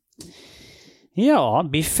 Ja,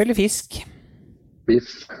 biff eller fisk?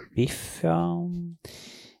 Biff. Biff, ja.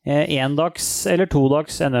 Endags eller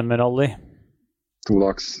todags NM-rally?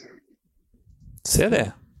 Todags. Se det.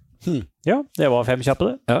 Ja, det var 5 kjappe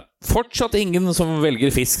det. Ja. Fortsatt ingen som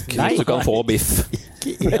velger fisk hvis du kan få biff.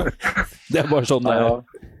 Det bare sånn det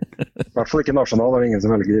I hvert fall ikke nasjonal, det ingen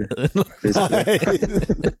som velger fisk.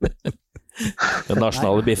 Den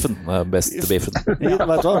nasjonale biffen er beste biffen. Vet du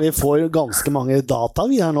hva, vi får ganske mange data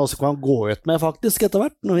vi her nå som kan gå ut med faktisk etter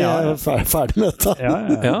hvert, når vi ferdig med dette.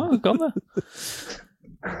 Ja, kan det.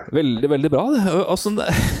 Veldig, veldig bra det. Altså,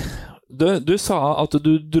 du sa at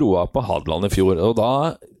du dro av på Hadeland i fjor, og da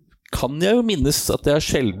kan jeg jo minnes at jeg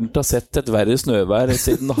sjelden har sett et verre snøvær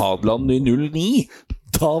siden Hadeland i 09.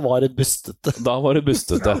 Da var det bustete. Det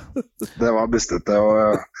var bustete,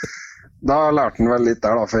 og da lærte han vel litt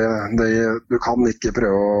der da, for du kan ikke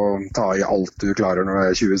prøve å ta i alt du klarer når det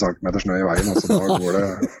er 20 cm snø i veien, altså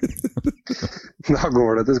da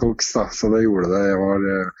går det til skogs da, så det gjorde det.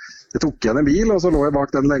 Jeg tok igjen en bil, og så lå jeg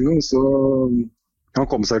bak den lenge, og så han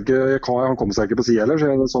kom seg ikke på siden heller,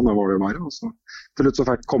 så sånn var det jo mer. Og så til slutt så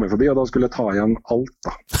kom jeg forbi, og da skulle jeg ta igjen alt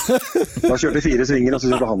da. Da kjørte jeg 4 svinger, og så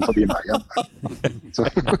kjørte han forbi meg igjen.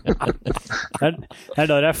 Det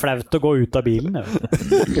da det er flaut å gå ut av bilen.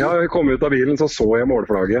 Ja, jeg kom ut av bilen, så jeg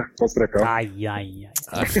målflagget på strekka. Nei.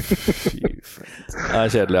 Det er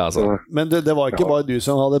kjedelig, altså. Men det var ikke bare du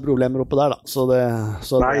som hadde problemer oppe der da.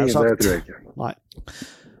 Nei, det tror jeg ikke. Nei.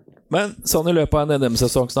 Men sånn i løpet av en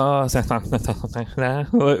NM-sesong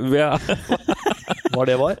Hva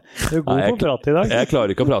det var? Du er god på å prate i dag. Jeg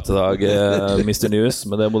klarer ikke å prate i dag, Mr. News,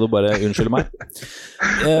 men det må du bare unnskylde meg.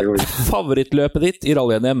 Favorittløpet ditt i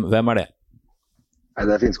rally-NM, hvem er det? Nei,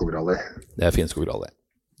 det er Finnskog-rally. Det er Finnskog-rally.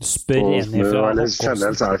 Spør enig fra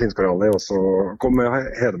generelt så er det Finnskog-rally, og så kommer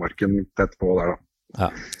Hedmarken tett på der da.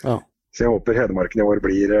 Ja. Så jeg håper Hedmarken i år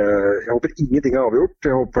jeg håper ingenting er avgjort.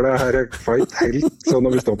 Jeg håper det er fight helt, så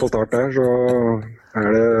når vi står på start der, så er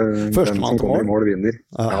det den som kommer i mål vinner.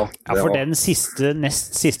 Ja, for den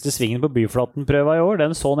nest siste svingen på Byflaten-prøva i år,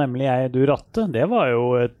 den så nemlig du ratte. Det var jo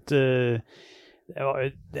et...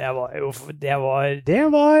 Det var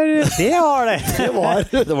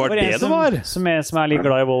som er litt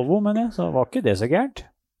glad i Volvo, men så var ikke det så gærent.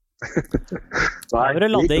 Nei, det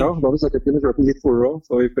gikk bra. Da hadde vi sikkert kunnet kjørt den litt fortere også,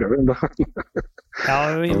 så vi prøver den da. Ja,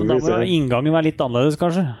 da må inngangen være litt annerledes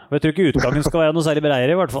kanskje. Jeg tror ikke utgangen skal være noe særlig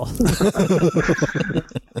breiere i hvert fall.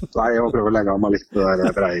 Nei, jeg må prøve å legge av meg litt det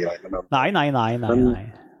der breie greiene. Nei.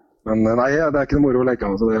 Men nei, det er ikke noe moro å legge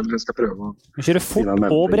av, så jeg skal prøve å kjøre fort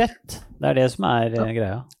og brett. Det er det som er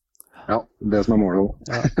greia. Ja, det som er målet også.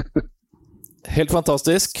 Ja. Helt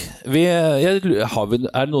fantastisk. Er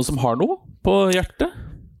det noen som har noe på hjertet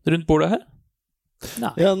rundt bordet her?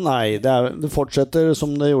 Nei. Ja, nei, det fortsetter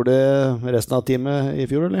som det gjorde resten av teamet i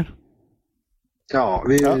fjor, eller? Ja,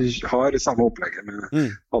 vi har samme opplegget med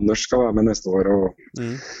Anders skal være med neste år, og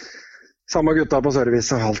samme gutta på service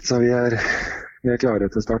og alt, så vi er klare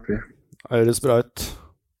til start, vi. Høres bra ut.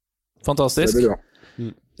 Fantastisk. Det blir bra.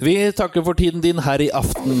 Vi takker for tiden din her i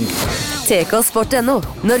aften. TKsport.no,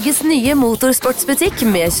 Norges nye motorsportsbutikk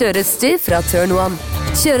med kjøreutstyr fra Turn One.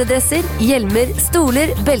 Kjøredresser, hjelmer, stoler,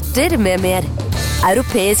 belter med mer.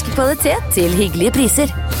 Europeisk kvalitet til hyggelige priser.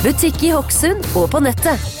 Butikk i Hokksund og på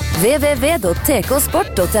nettet.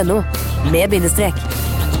 www.tksport.no med bindestrek.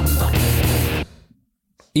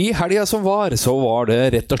 I helga som var, så var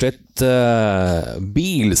det rett og slett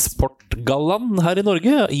Bilsportgallaen her i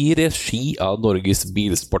Norge, i regi av Norges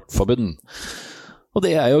Bilsportforbund. Og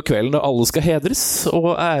det er jo kvelden da alle skal hedres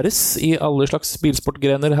og æres i alle slags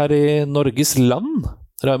bilsportgrener her i Norges land,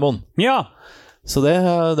 Raimond. Ja. Så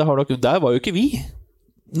der var jo ikke vi.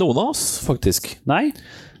 Noen av oss, faktisk. Nei,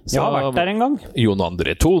 jeg har vært der en gang. Jon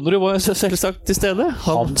André Tonerud var selvsagt til stede.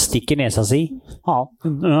 Han stikker nesa si.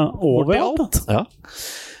 Overalt. Ja.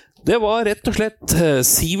 Det var rett og slett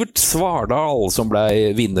Sivert Svardal som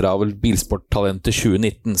ble vinner av Bilsporttalentet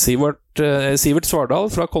 2019. Sivert Svardal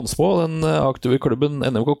fra Konsmo, den aktive klubben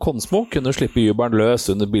NMK Konsmo, kunne slippe jubelen løs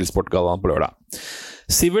under Bilsportgallaen på lørdag.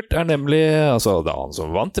 Sivert er nemlig det han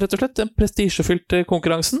som vant rett og slett den prestisjefylte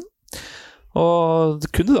konkurransen, og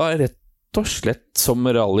kunne da rett og slett som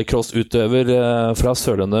rallycross-utøver fra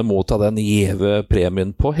Sørlandet motta den gjeve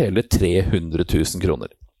premien på hele 300 000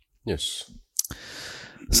 kroner. Yes.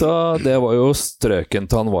 Så det var jo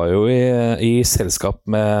strøkent. Han var jo i selskap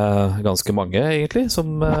med ganske mange, egentlig,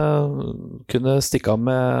 som kunne stikke av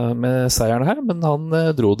med seieren her, men han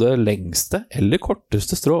dro det lengste eller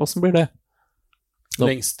korteste strå. Hvordan blir det?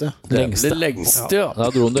 Lengste. Det lengste, ja. Da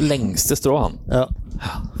dro han det lengste strå, han. Ja.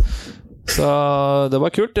 Så det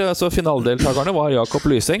var kult. Så finaledeltakerne var Jakob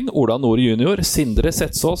Lyseng, Ola Nore junior, Sindre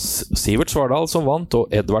Setsås, Sivert Svardal som vant, og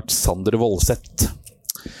Edvard Sander Voldseth.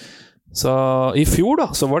 Så i fjor da,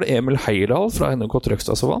 så var det Emil Heierdal fra NMK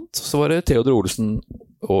Trøgstad som vant. Så var det Theodor Olsen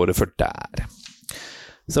året før der.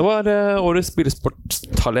 Så var det årets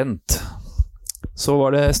bilsporttalent. Så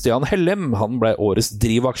var det Stian Hellem, han ble årets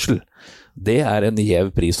drivaksel. Det er en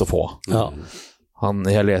gjev pris å få. Ja.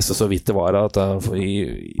 Jeg leser så vidt det var at i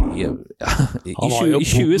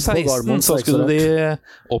 2016 så skulle de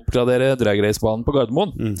oppgradere dragracebanen på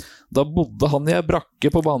Gardermoen. Da bodde han i en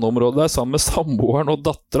brakke på baneområdet der sammen med samboeren og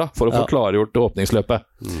dattera for å få klargjort åpningsløpet.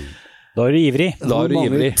 Da er du ivrig. Hvor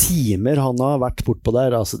mange timer han har vært bortpå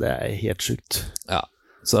der, altså det er helt sykt. Ja,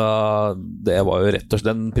 så det var jo rett og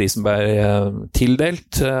slett den prisen ble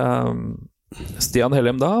tildelt Stian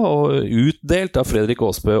Hellem da, og utdelt av Fredrik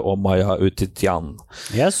Aasbø og Maja Utitjan.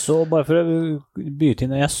 Jeg så, bare for å bytte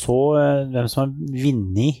inn, jeg så hvem som har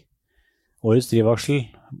vunnet årets drivaksel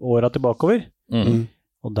året tilbakeover.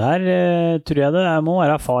 Og der tror jeg det må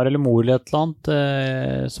være far eller mor eller et eller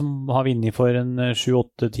annet som har vunnet for en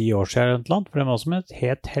 7-8-10 år siden eller et eller annet, for det var som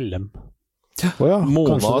het Hellem.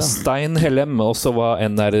 Mona Stein Hellem, også var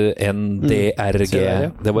NDRG.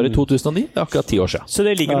 Det var i 2009, akkurat 10 år siden. Så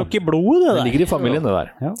det ligger nok i blodet, det der. Det ligger i familien, det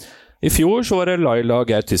der. Ja. I fjor så var det Laila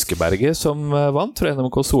Geir Tyskeberget som vant fra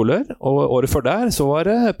NMK Solør, og året før der så var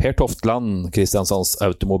det Per Toftland, Kristiansands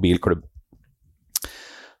automobilklubb.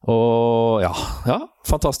 Og ja,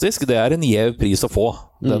 fantastisk. Det er en gjev pris å få.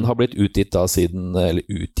 Den har blitt utgitt da siden,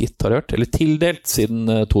 eller tildelt siden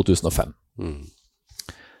 2005.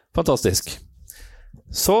 Fantastisk.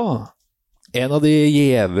 Så, en av de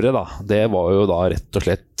gjevere da, det var jo da rett og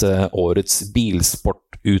slett årets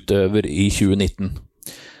bilsportutøver i 2019.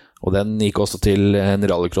 Og den gikk også til en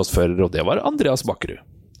rallycrossfører, og det var Andreas Bakkerud.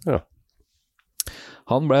 Ja.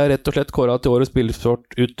 Han ble rett og slett kåret til årets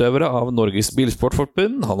bilsportutøvere av Norges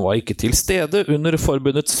Bilsportforbund. Han var ikke til stede under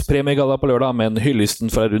forbundets premiegalla på lørdag, men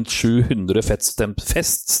hyllesten fra rundt 700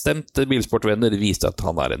 feststemte bilsportvenner viste at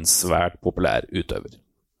han er en svært populær utøver.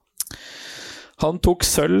 Han tok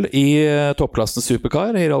sølv i toppklassen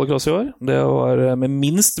supercar i rallycross i år. Det var med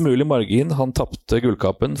minst mulig margin han tappte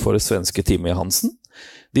gullkappen for svenske Timmy Hansen.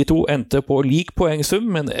 De to endte på lik poengsum,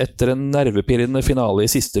 men etter en nervepirrende finale i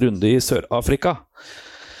siste runde i Sør-Afrika,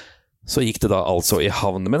 så gikk det da altså i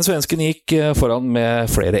havn. Men svensken gikk foran med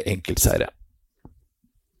flere enkeltseire.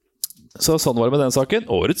 Så sånn var det med den saken.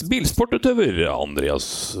 Årets bilsportutøver, Andreas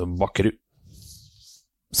Bakkerud.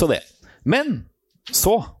 Så det. Men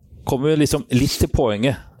så kommer vi liksom litt til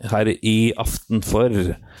poenget her i aften, for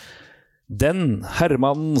den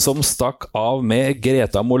herremannen som stakk av med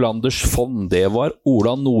Greta Molanders fond, det var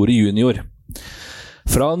Ola Nore junior.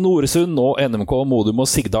 Fra Noresund og NMK Modum og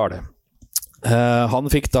Sigdal.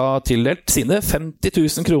 Han fikk da tildelt sine 50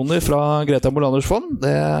 000 kroner fra Greta Molanders fond.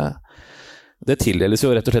 Det tildeles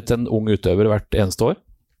jo rett og slett en ung utøver hvert eneste år.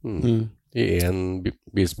 I en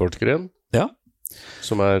bilsportgren? Ja.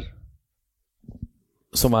 Som er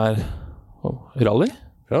rally?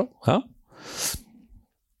 Ja.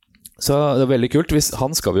 Så det er veldig kult.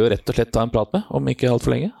 Han skal vi jo rett og slett ta en prat med om ikke alt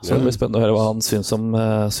for lenge. Så det blir spennende å høre hva han syns om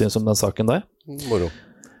den saken der. Moro.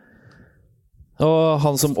 Og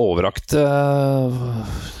han som overrakte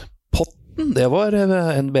potten, det var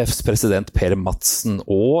NBFs president Per Madsen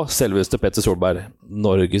og selveste Petter Solberg,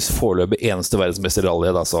 Norges foreløpig eneste verdensmester i rally.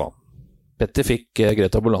 Altså. Petter fikk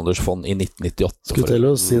Greta Molanders fond i 1998. Skulle til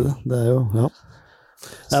å si det. Det er jo, ja.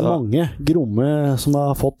 Det er mange gromme som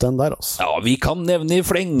har fått den der, altså. Ja, vi kan nevne i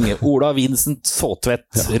fleng Ola Vincent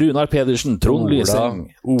Såtvedt, Runar Pedersen, Trond Lyseng.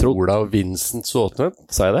 Ola Vincent Såtvedt?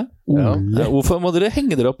 Sa jeg det? Ja. Hvorfor må dere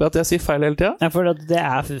henge dere opp i at jeg sier feil hele tiden? Nei, for det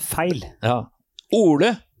er feil. Ja.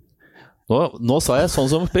 Ole! Nå sa jeg sånn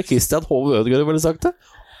som Per Christian Hove Ødegaard ville sagt det.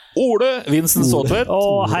 Ole Vincent Såtvedt.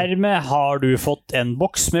 Og hermed har du fått en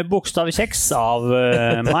boks med bokstavkjeks av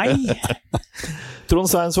meg. Trond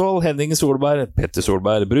Sveinsvold, Henning Solberg, Petter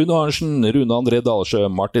Solberg, Bruno Arnsen, Rune André Dalsjø,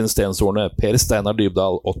 Martin Stenshorne, Per Steinar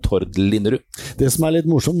Dybdahl og Tord Linnerud. Det som er litt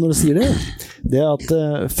morsomt når du sier det, det er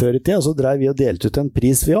at før i tida så drev vi og delte ut en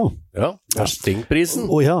pris vi også. Ja, verstingprisen.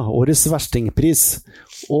 Ja, årets verstingpris.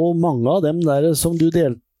 Og mange av dem der som du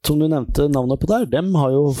nevnte navnet på der, dem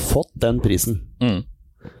har jo fått den prisen.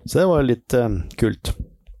 Så det var litt kult.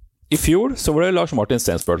 I fjor så var det Lars Martin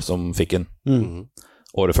Stensbøl som fikk den.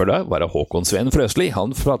 Året før det var det Håkon Sven Frøsli.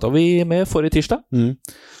 Han pratet vi med forrige tirsdag.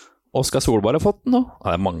 Oskar Solberg har fått den nå.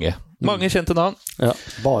 Det er mange kjente navn. Ja,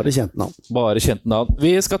 bare kjente navn. Bare kjente navn.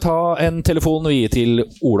 Vi skal ta en telefon og gi til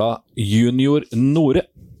Ola Junior Nore.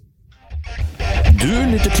 Du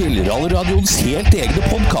lytter til Rallradioens helt egne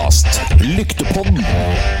podcast, Lyktepodden.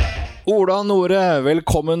 Ola Nore,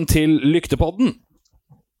 velkommen til Lyktepodden.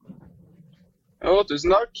 Jo,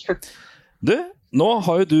 tusen takk. Du, nå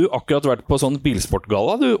har jo du akkurat vært på sånn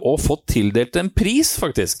bilsportgalla du, og fått tildelt en pris,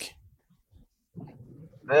 faktisk.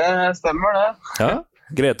 Det stemmer, det. Ja,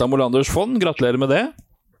 Greta Molanders fond, gratulerer med det.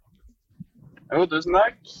 Jo, tusen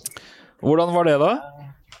takk. Hvordan var det da?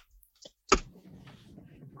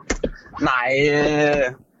 Nei,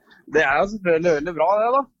 det er jo selvfølgelig veldig bra det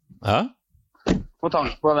da. Ja? På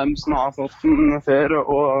tanke på hvem som har fått den før,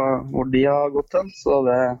 og hvor de har gått den, så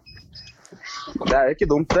det er jo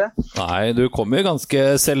ikke dumt det. Nei, du kom i ganske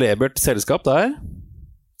celebert selskap der.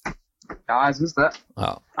 Ja, jeg synes det.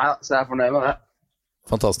 Ja. Nei, så jeg er fornøyd med det.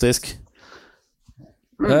 Fantastisk.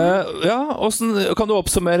 Ja, kan du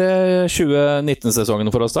oppsummere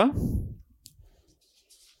 2019-sesongen for oss da?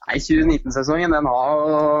 Nei, 2019-sesongen,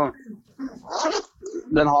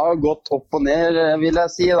 den har gått opp og ned, vil jeg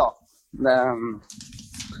si da. Det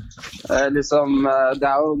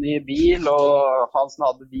er jo ny bil, og han som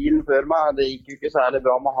hadde bilen før meg, det gikk jo ikke særlig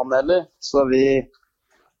bra med han heller. Så vi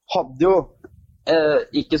hadde jo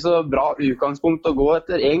ikke så bra utgangspunkt å gå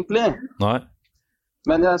etter, egentlig. Nei.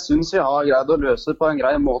 Men jeg synes vi har greid å løse det på en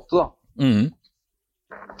grei måte da.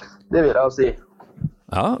 Det vil jeg si.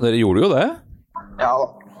 Ja, dere gjorde jo det. Ja,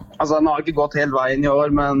 altså den har ikke gått helt veien i år,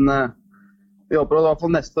 men vi håper at i hvert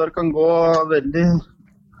fall neste år kan gå veldig,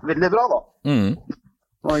 veldig bra da.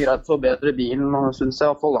 Og har greid å forbedre bilen, synes jeg i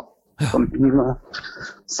hvert fall da.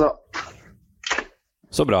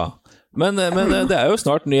 Så bra. Men det er jo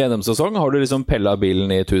snart ny NM-sesong. Har du liksom pellet bilen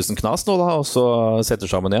i 1000 knas nå da, og så setter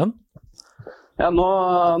sammen igjen? Ja, nå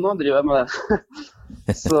driver jeg med det.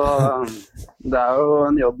 Så det er jo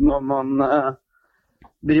en jobb når man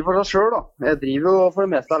driver for seg selv da. Jeg driver jo for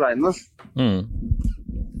det meste alene.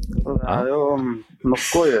 Så det er jo nok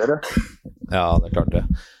å gjøre. Ja, det er klart det.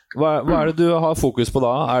 Hva er det du har fokus på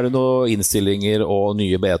da? Er det noen innstillinger og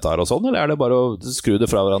nye betaer og sånn, eller er det bare å skru det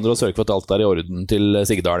fra hverandre og sørge for at alt er i orden til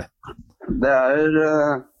Sigdal? Det er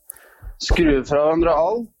skru fra hverandre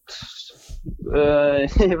alt.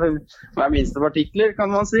 Hver minste partikler, kan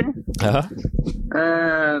man si. Ja.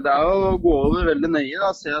 Det er jo å gå over veldig nøye da,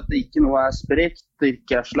 se at det ikke noe er sprekt, det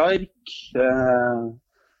ikke er slark,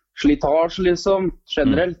 slitasje liksom,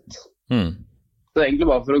 generelt. Det er egentlig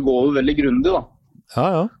bare for å gå over veldig grundig da.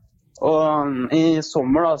 Ja. Og i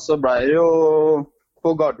sommer da, så ble det jo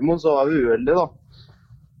på Gardermoen, så var vi uheldige da.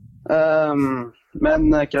 Men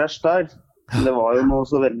krasj der, det var jo noe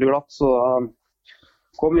så veldig glatt, så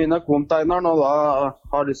kom inn av containeren, og da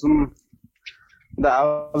har liksom, det er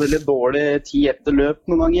jo veldig dårlig tid etter løp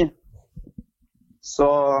noen ganger. Så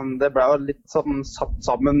det ble jo litt sånn satt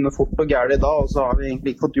sammen fort og gærlig da, og så har vi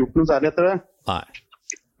egentlig ikke fått gjort noe særlig etter det. Nei.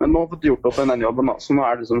 Men nå har vi fått gjort opp den jobben da, så nå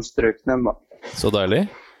er det liksom strøken igjen da. Så deilig.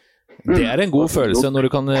 Det er en god følelse når du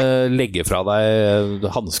kan legge fra deg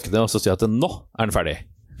handskene og så si at nå er den ferdig.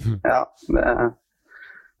 Ja, det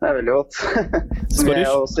er veldig godt. Det er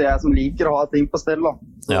også jeg som liker å ha ting på stell da.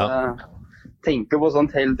 Så jeg tenker på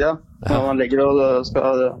sånt hele tiden. Når man ligger og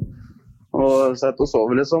skal sette og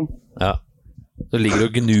sove liksom. Ja. Du ligger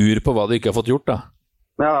og gnur på hva du ikke har fått gjort da.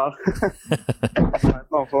 Ja. Jeg vet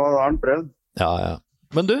nå, for da har den prøvd. Ja.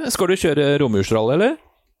 Men du, skal du kjøre romjulsrally, eller?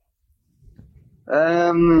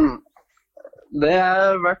 Det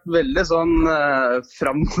har vært veldig sånn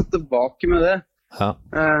frem og tilbake med det. Ja.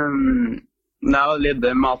 Det er jo litt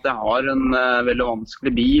det med at jeg har en veldig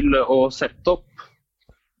vanskelig bil å sette opp.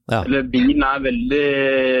 Ja. Eller bilen er veldig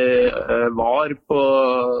var på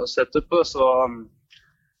setupet, så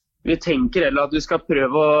vi tenker heller at vi skal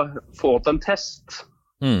prøve å få til en test.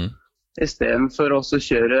 I stedet for å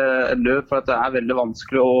kjøre et løp, for at det er veldig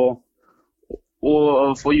vanskelig å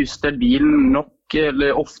få justert bilen nok,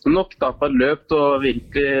 eller ofte nok da, på et løp til å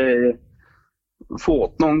virkelig få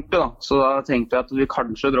til noe ordentlig da. Så da tenkte jeg at vi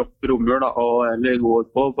kanskje dropper romjul da, eller går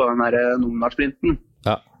på den her nominalsprinten.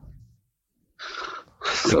 Ja.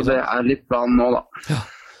 Så det er litt planen nå da. Ja.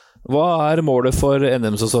 Hva er målet for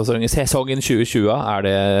NM-sesongen 2020?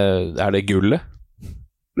 Er det gullet?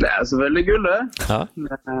 Det er selvfølgelig gullet. Ja.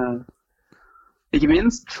 Ikke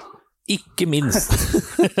minst. Ikke minst.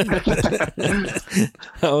 Det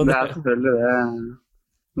er selvfølgelig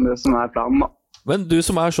det som er planen da. Men du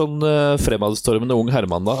som er sånn fremadstormende ung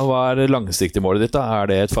herremann da, hva er langsiktig målet ditt da? Er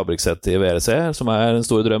det et fabrikksett i VRC som er den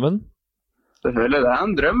store drømmen? Selvfølgelig, det er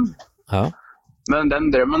en drøm. Ja. Men den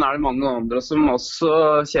drømmen det mange andre som også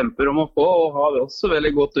kjemper om å få, og har også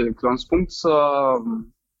veldig godt utgangspunkt, så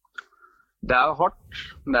det jo hardt.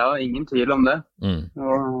 Det jo ingen tvil om det.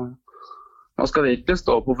 Og man skal virkelig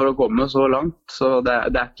stå på for å komme så langt, så det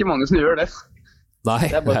ikke mange som gjør det. Nei,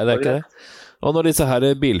 det ikke det. Og når disse her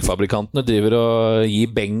bilfabrikantene driver og gir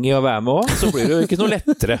beng i å være med også, så blir det jo ikke noe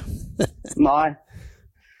lettere. Nei,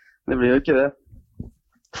 det blir jo ikke det.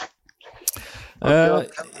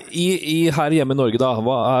 Her hjemme i Norge da,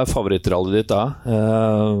 hva favorittrallyet ditt da?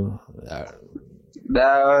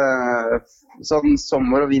 Det sånn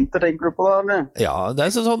sommer og vinter, tenker du på da, eller? Ja,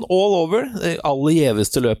 det sånn all over, alle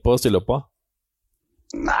gjeveste løpet å stille opp på.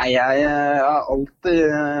 Nei, jeg har alltid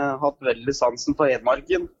hatt veldig sansen for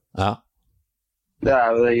Hedmarken. Ja. Det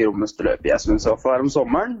jo det grommeste løpet jeg synes i hvert fall om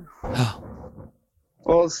sommeren. Ja.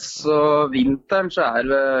 Og så vinteren så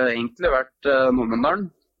det egentlig vært Numedalen.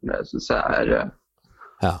 Det synes jeg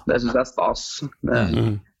det synes jeg stas.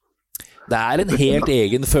 Det en helt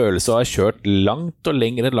egen følelse å ha kjørt langt og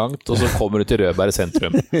lengre langt, og så kommer du til Rødberg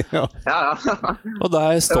sentrum. Ja. Og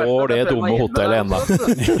der står det dumme hotellet enda.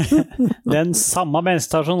 Den samme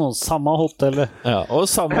bensinstasjonen, samme hotellet. Ja, og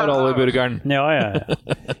samme rallyburgeren. Ja.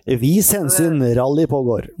 Vis hensyn, rally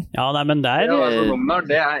pågår. Ja, nei, men der...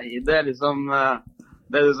 Det liksom...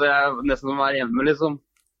 Det nesten som å være hjemme, liksom.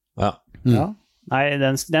 Ja. Nei,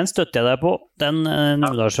 den støtter jeg deg på. Den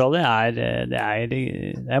Numedalsrally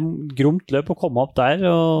det gromt løp å komme opp der,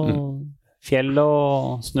 og fjell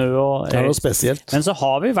og snø og... Det noe spesielt. Men så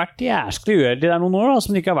har vi vært jæsklig uheldige der noen år, da,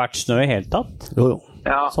 som det ikke har vært snø i hele tatt. Jo.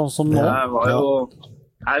 Ja, sånn som nå. Det var jo...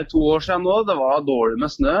 Det 2 år siden nå, det var dårlig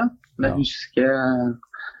med snø. Jeg husker...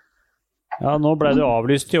 Ja, nå ble det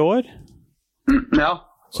avlyst i år. Ja.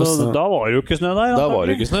 Så da var det jo ikke snø der. Da var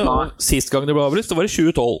det ikke snø. Sist gang det ble avlyst, det var i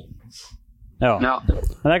 2012. Ja.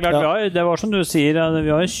 Men det klart, det var som du sier,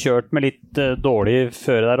 vi har kjørt med litt dårlig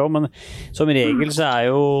føre der også, men som regel så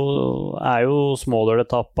jo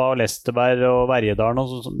Smådøletappa og Lesterberg og Verjedalen,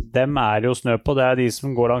 og dem jo snø på. Det de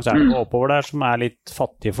som går langs elva og oppover der, som litt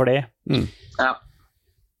fattige for det. Ja.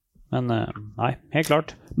 Men nei, helt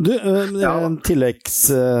klart. Du, en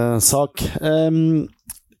tilleggssak.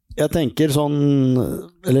 Jeg tenker,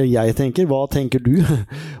 hva tenker du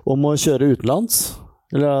om å kjøre utenlands?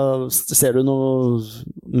 Eller ser du noe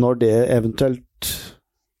når det eventuelt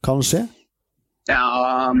kan skje?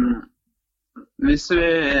 Ja, hvis vi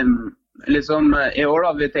liksom i år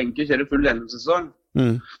da, vi tenker kjøre full NM-sesong.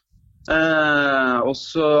 Og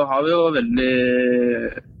så har vi jo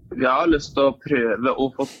vi har lyst til å prøve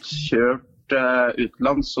å få kjørt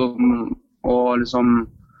utenlands og liksom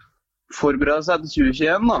forberede seg til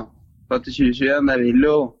 2021 da. For til 2021, jeg vil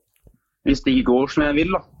jo, hvis det ikke går som jeg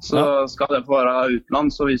vil da, så skal det få være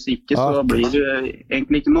utenlands, og hvis ikke så blir det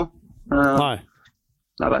egentlig ikke noe. Nei.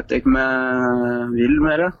 Jeg vet ikke om jeg vil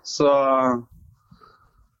mer, så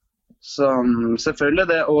selvfølgelig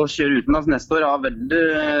det å kjøre utenlands neste år, jeg har veldig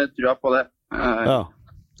trua på det.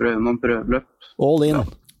 Prøve noen prøveløp. All in.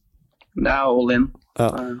 Det all in.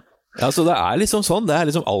 Ja, så det liksom sånn, det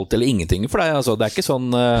liksom alt eller ingenting for deg, altså. Det ikke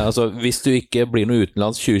sånn, altså, hvis du ikke blir noe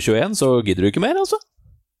utenlands 2021, så gidder du ikke mer, altså?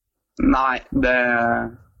 Nei, det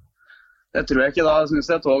tror jeg ikke. Da synes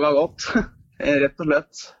jeg toget har gått, rett og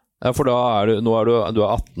slett. Ja, for da du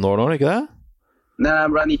 18 år nå, ikke det? Nei,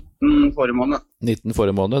 jeg ble 19 forrige måned. 19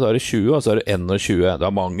 forrige måned, da det 20, og så det 21.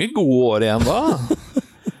 Det mange gode år igjen da.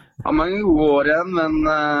 Ja, mange gode år igjen, men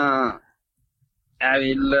jeg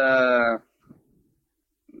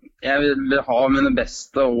vil ha mine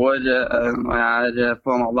beste år når jeg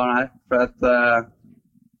på den alderen her. For at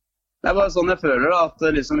det bare sånn jeg føler da, at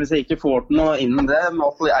liksom, hvis jeg ikke får til noe innen det, med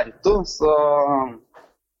hvert fall i R2, så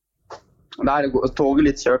toget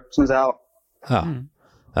litt kjørt, synes jeg.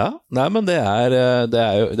 Ja, nei, men det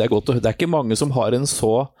godt. Det ikke mange som har en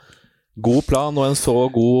så god plan og en så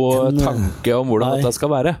god tanke om hvordan dette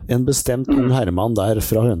skal være. En bestemt ung Herman der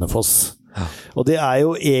fra Hønefoss. Og det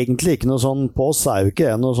jo egentlig ikke noe sånn, på oss jo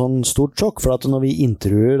ikke noe sånn stort sjokk, for at når vi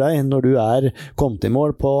intervjuer deg, når du kommet i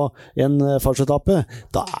mål på en fartsetappe,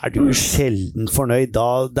 da du sjelden fornøyd,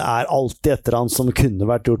 da det alltid et eller annet som kunne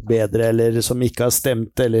vært gjort bedre, eller som ikke har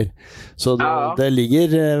stemt, eller så det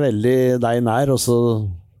ligger veldig deg nær, så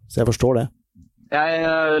jeg forstår det.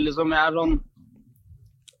 Jeg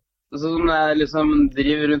liksom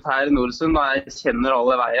driver rundt her i Nordsund, og jeg kjenner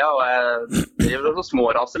alle veier, og jeg driver og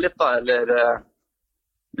småraser litt, da, eller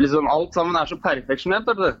liksom alt sammen så perfeksjonert,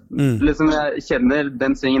 liksom jeg kjenner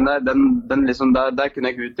den svingen der, den liksom der kunne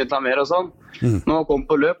jeg ikke utnytte mer og sånn. Når jeg kom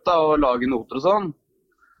på løp da, og lager noter og sånn,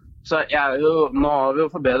 så nå har vi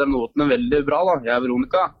jo forbedret notene veldig bra da, jeg og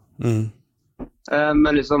Veronica.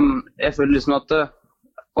 Men liksom, jeg føler liksom at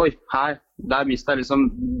oi, her, der mistet jeg liksom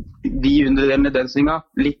de underdelene i den svinga.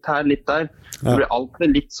 Litt her, litt der. Det blir alltid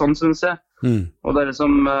litt sånn, synes jeg. Og det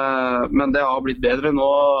liksom, men det har blitt bedre nå.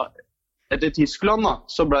 Etter Tyskland da,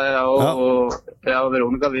 så ble jeg og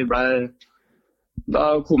Veronica, da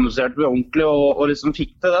kommuniserte vi ordentlig og liksom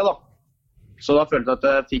fikk til det da. Så da følte jeg at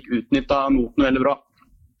jeg fikk utnyttet noten veldig bra.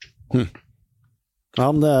 Ja,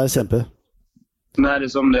 men det kjempe. Det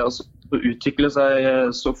liksom det å utvikle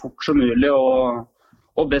seg så fort som mulig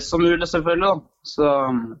og best som mulig selvfølgelig da. Så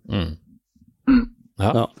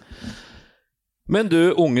Ja. Men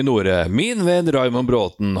du, unge Nore, min venn Raymond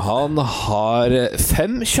Bråten, han har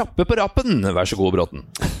 5 kjappe på rappen. Vær så god, Bråten.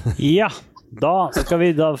 Ja, da får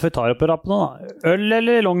vi ta det på rappen nå da. Øl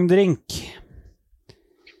eller longdrink?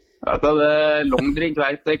 Det longdrink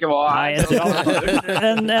vet jeg ikke hva er.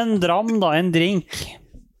 Nei, en dram da, en drink.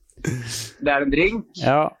 Det en drink?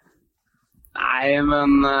 Ja. Nei,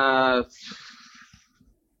 men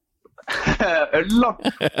øl da.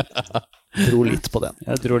 Tro litt på den.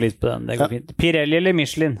 Jeg tror litt på den, det går fint. Pirelli eller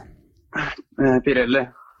Michelin? Pirelli.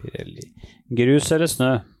 Grus eller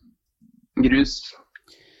snø? Grus.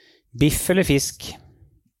 Biff eller fisk?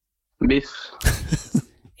 Biff.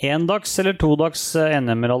 Endags eller todags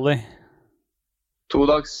NM-rally?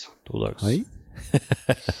 Todags. Hei.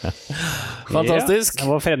 Fantastisk. Det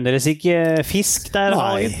var fremdeles ikke fisk der.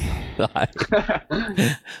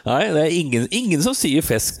 Nei, det ingen som sier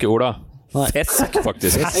fisk, Ola. Fisk,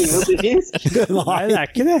 faktisk. Nei, det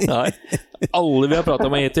ikke det. Nei. Alle vi har pratet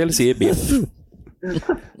med hittil sier biff.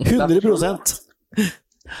 100%.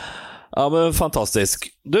 Ja, men fantastisk.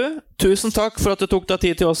 Du, tusen takk for at du tok deg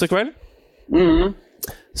tid til oss i kveld.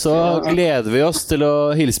 Så gleder vi oss til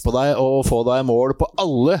å hilse på deg og få deg mål på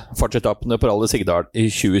alle fartsetappene på Rally Sigdal i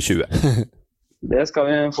 2020. Det skal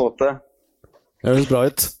vi få til. Det høres bra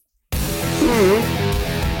ut.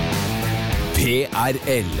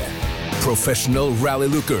 PRL, Professional Rally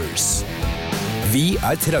Lookers. Vi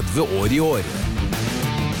 30 år i år.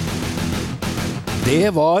 Det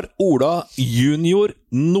var Ola Junior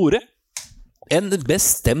Nore. En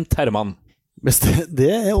bestemt herremann.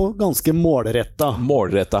 Det jo ganske målrettet.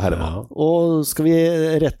 Målrettet herremann. Ja. Og skal vi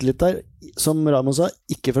rette litt der, som Raymond sa,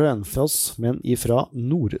 ikke fra Hønefoss, men ifra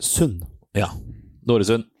Noresund. Ja,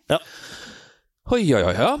 Noresund. Ja.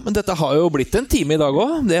 Ja, men dette har jo blitt en time i dag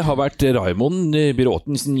også. Det har vært Raymond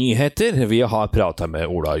Bråtens nyheter. Vi har pratet med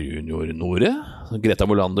Ola Junior Nore, Greta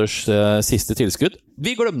Molanders siste tilskudd.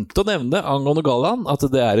 Vi glemte å nevne angående gallaen at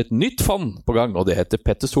det et nytt fond på gang, og det heter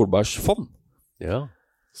Petter Solbergs fond. Ja,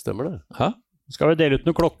 stemmer det. Hæ? Skal vi dele ut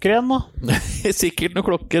noen klokker igjen da? Sikkert noen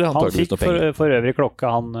klokker. Han fikk for øvrig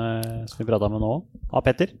klokka han som vi pratet med nå, av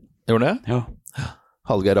Petter. Gjorde det? Ja.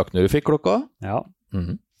 Hallgeir Raknur fikk klokka. Ja.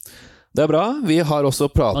 Det bra. Vi har også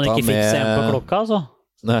pratet med... Han ikke fikk se en på klokka, altså.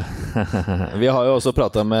 Vi har jo også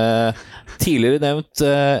pratet med tidligere nevnt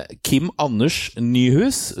Kim Anders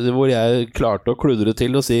Nyhus, hvor jeg klarte å kludre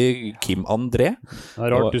til å si Kim André. Det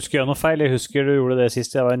var rart du skulle gjøre noe feil. Jeg husker du gjorde det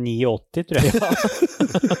sist. Jeg var 89, tror jeg.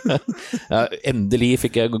 Ja, endelig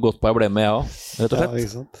fikk jeg gått på jeg ble med, ja. Rett og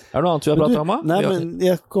slett. Det noe annet vi har pratet om? Nei, men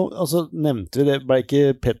nevnte vi det. Ble ikke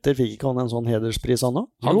Petter, fikk ikke han en sånn hederspris han nå?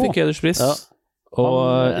 Han fikk hederspris. Ja.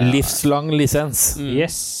 Og livslang lisens.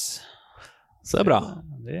 Yes. Så det bra.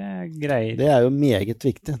 Det greier. Det jo meget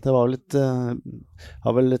viktig. Det var litt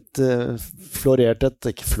har vel litt florert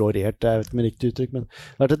ikke florert, jeg vet ikke om det riktig uttrykk, men det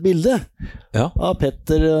har vært et bilde av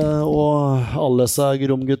Petter og alle disse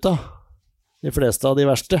Grom-gutta. De fleste av de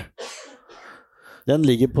verste. Den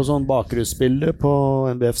ligger på sånn bakgrunnsbilde på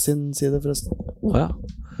NBF sin side, forresten.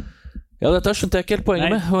 Ja, dette skjønte jeg ikke helt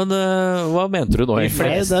poenget med, men hva mente du nå? De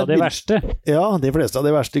fleste av de verste. Ja, de fleste av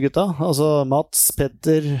de verste gutta. Altså Mats,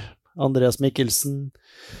 Petter, Andreas Mikkelsen,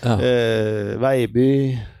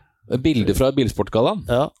 Veiby. Bilder fra Bilsportgallaen?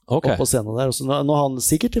 Ja, okay. Opp på scenen der. Også, nå har han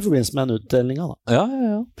sikkert i forbindelse med en utdeling da. Ja.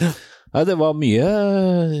 Nei, det var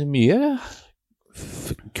mye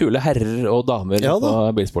kule herrer og damer på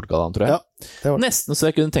Bilsportgallaen, tror jeg. Ja, nesten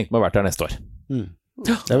så jeg kunne tenkt meg å vært her neste år.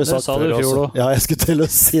 Det sa du i fjor også. Ja, jeg skulle til å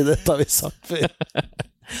si det, har vi sagt før.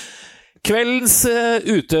 Kveldens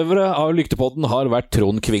utøvere av Lyktepodden har vært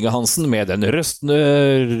Trond Kvinge Hansen med den røstende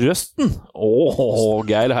røsten.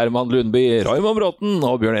 Geir Herman Lundby, Raymond Bråten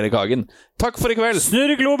og Bjørn Erik Hagen. Takk for i kveld!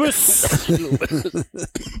 Snurr globus!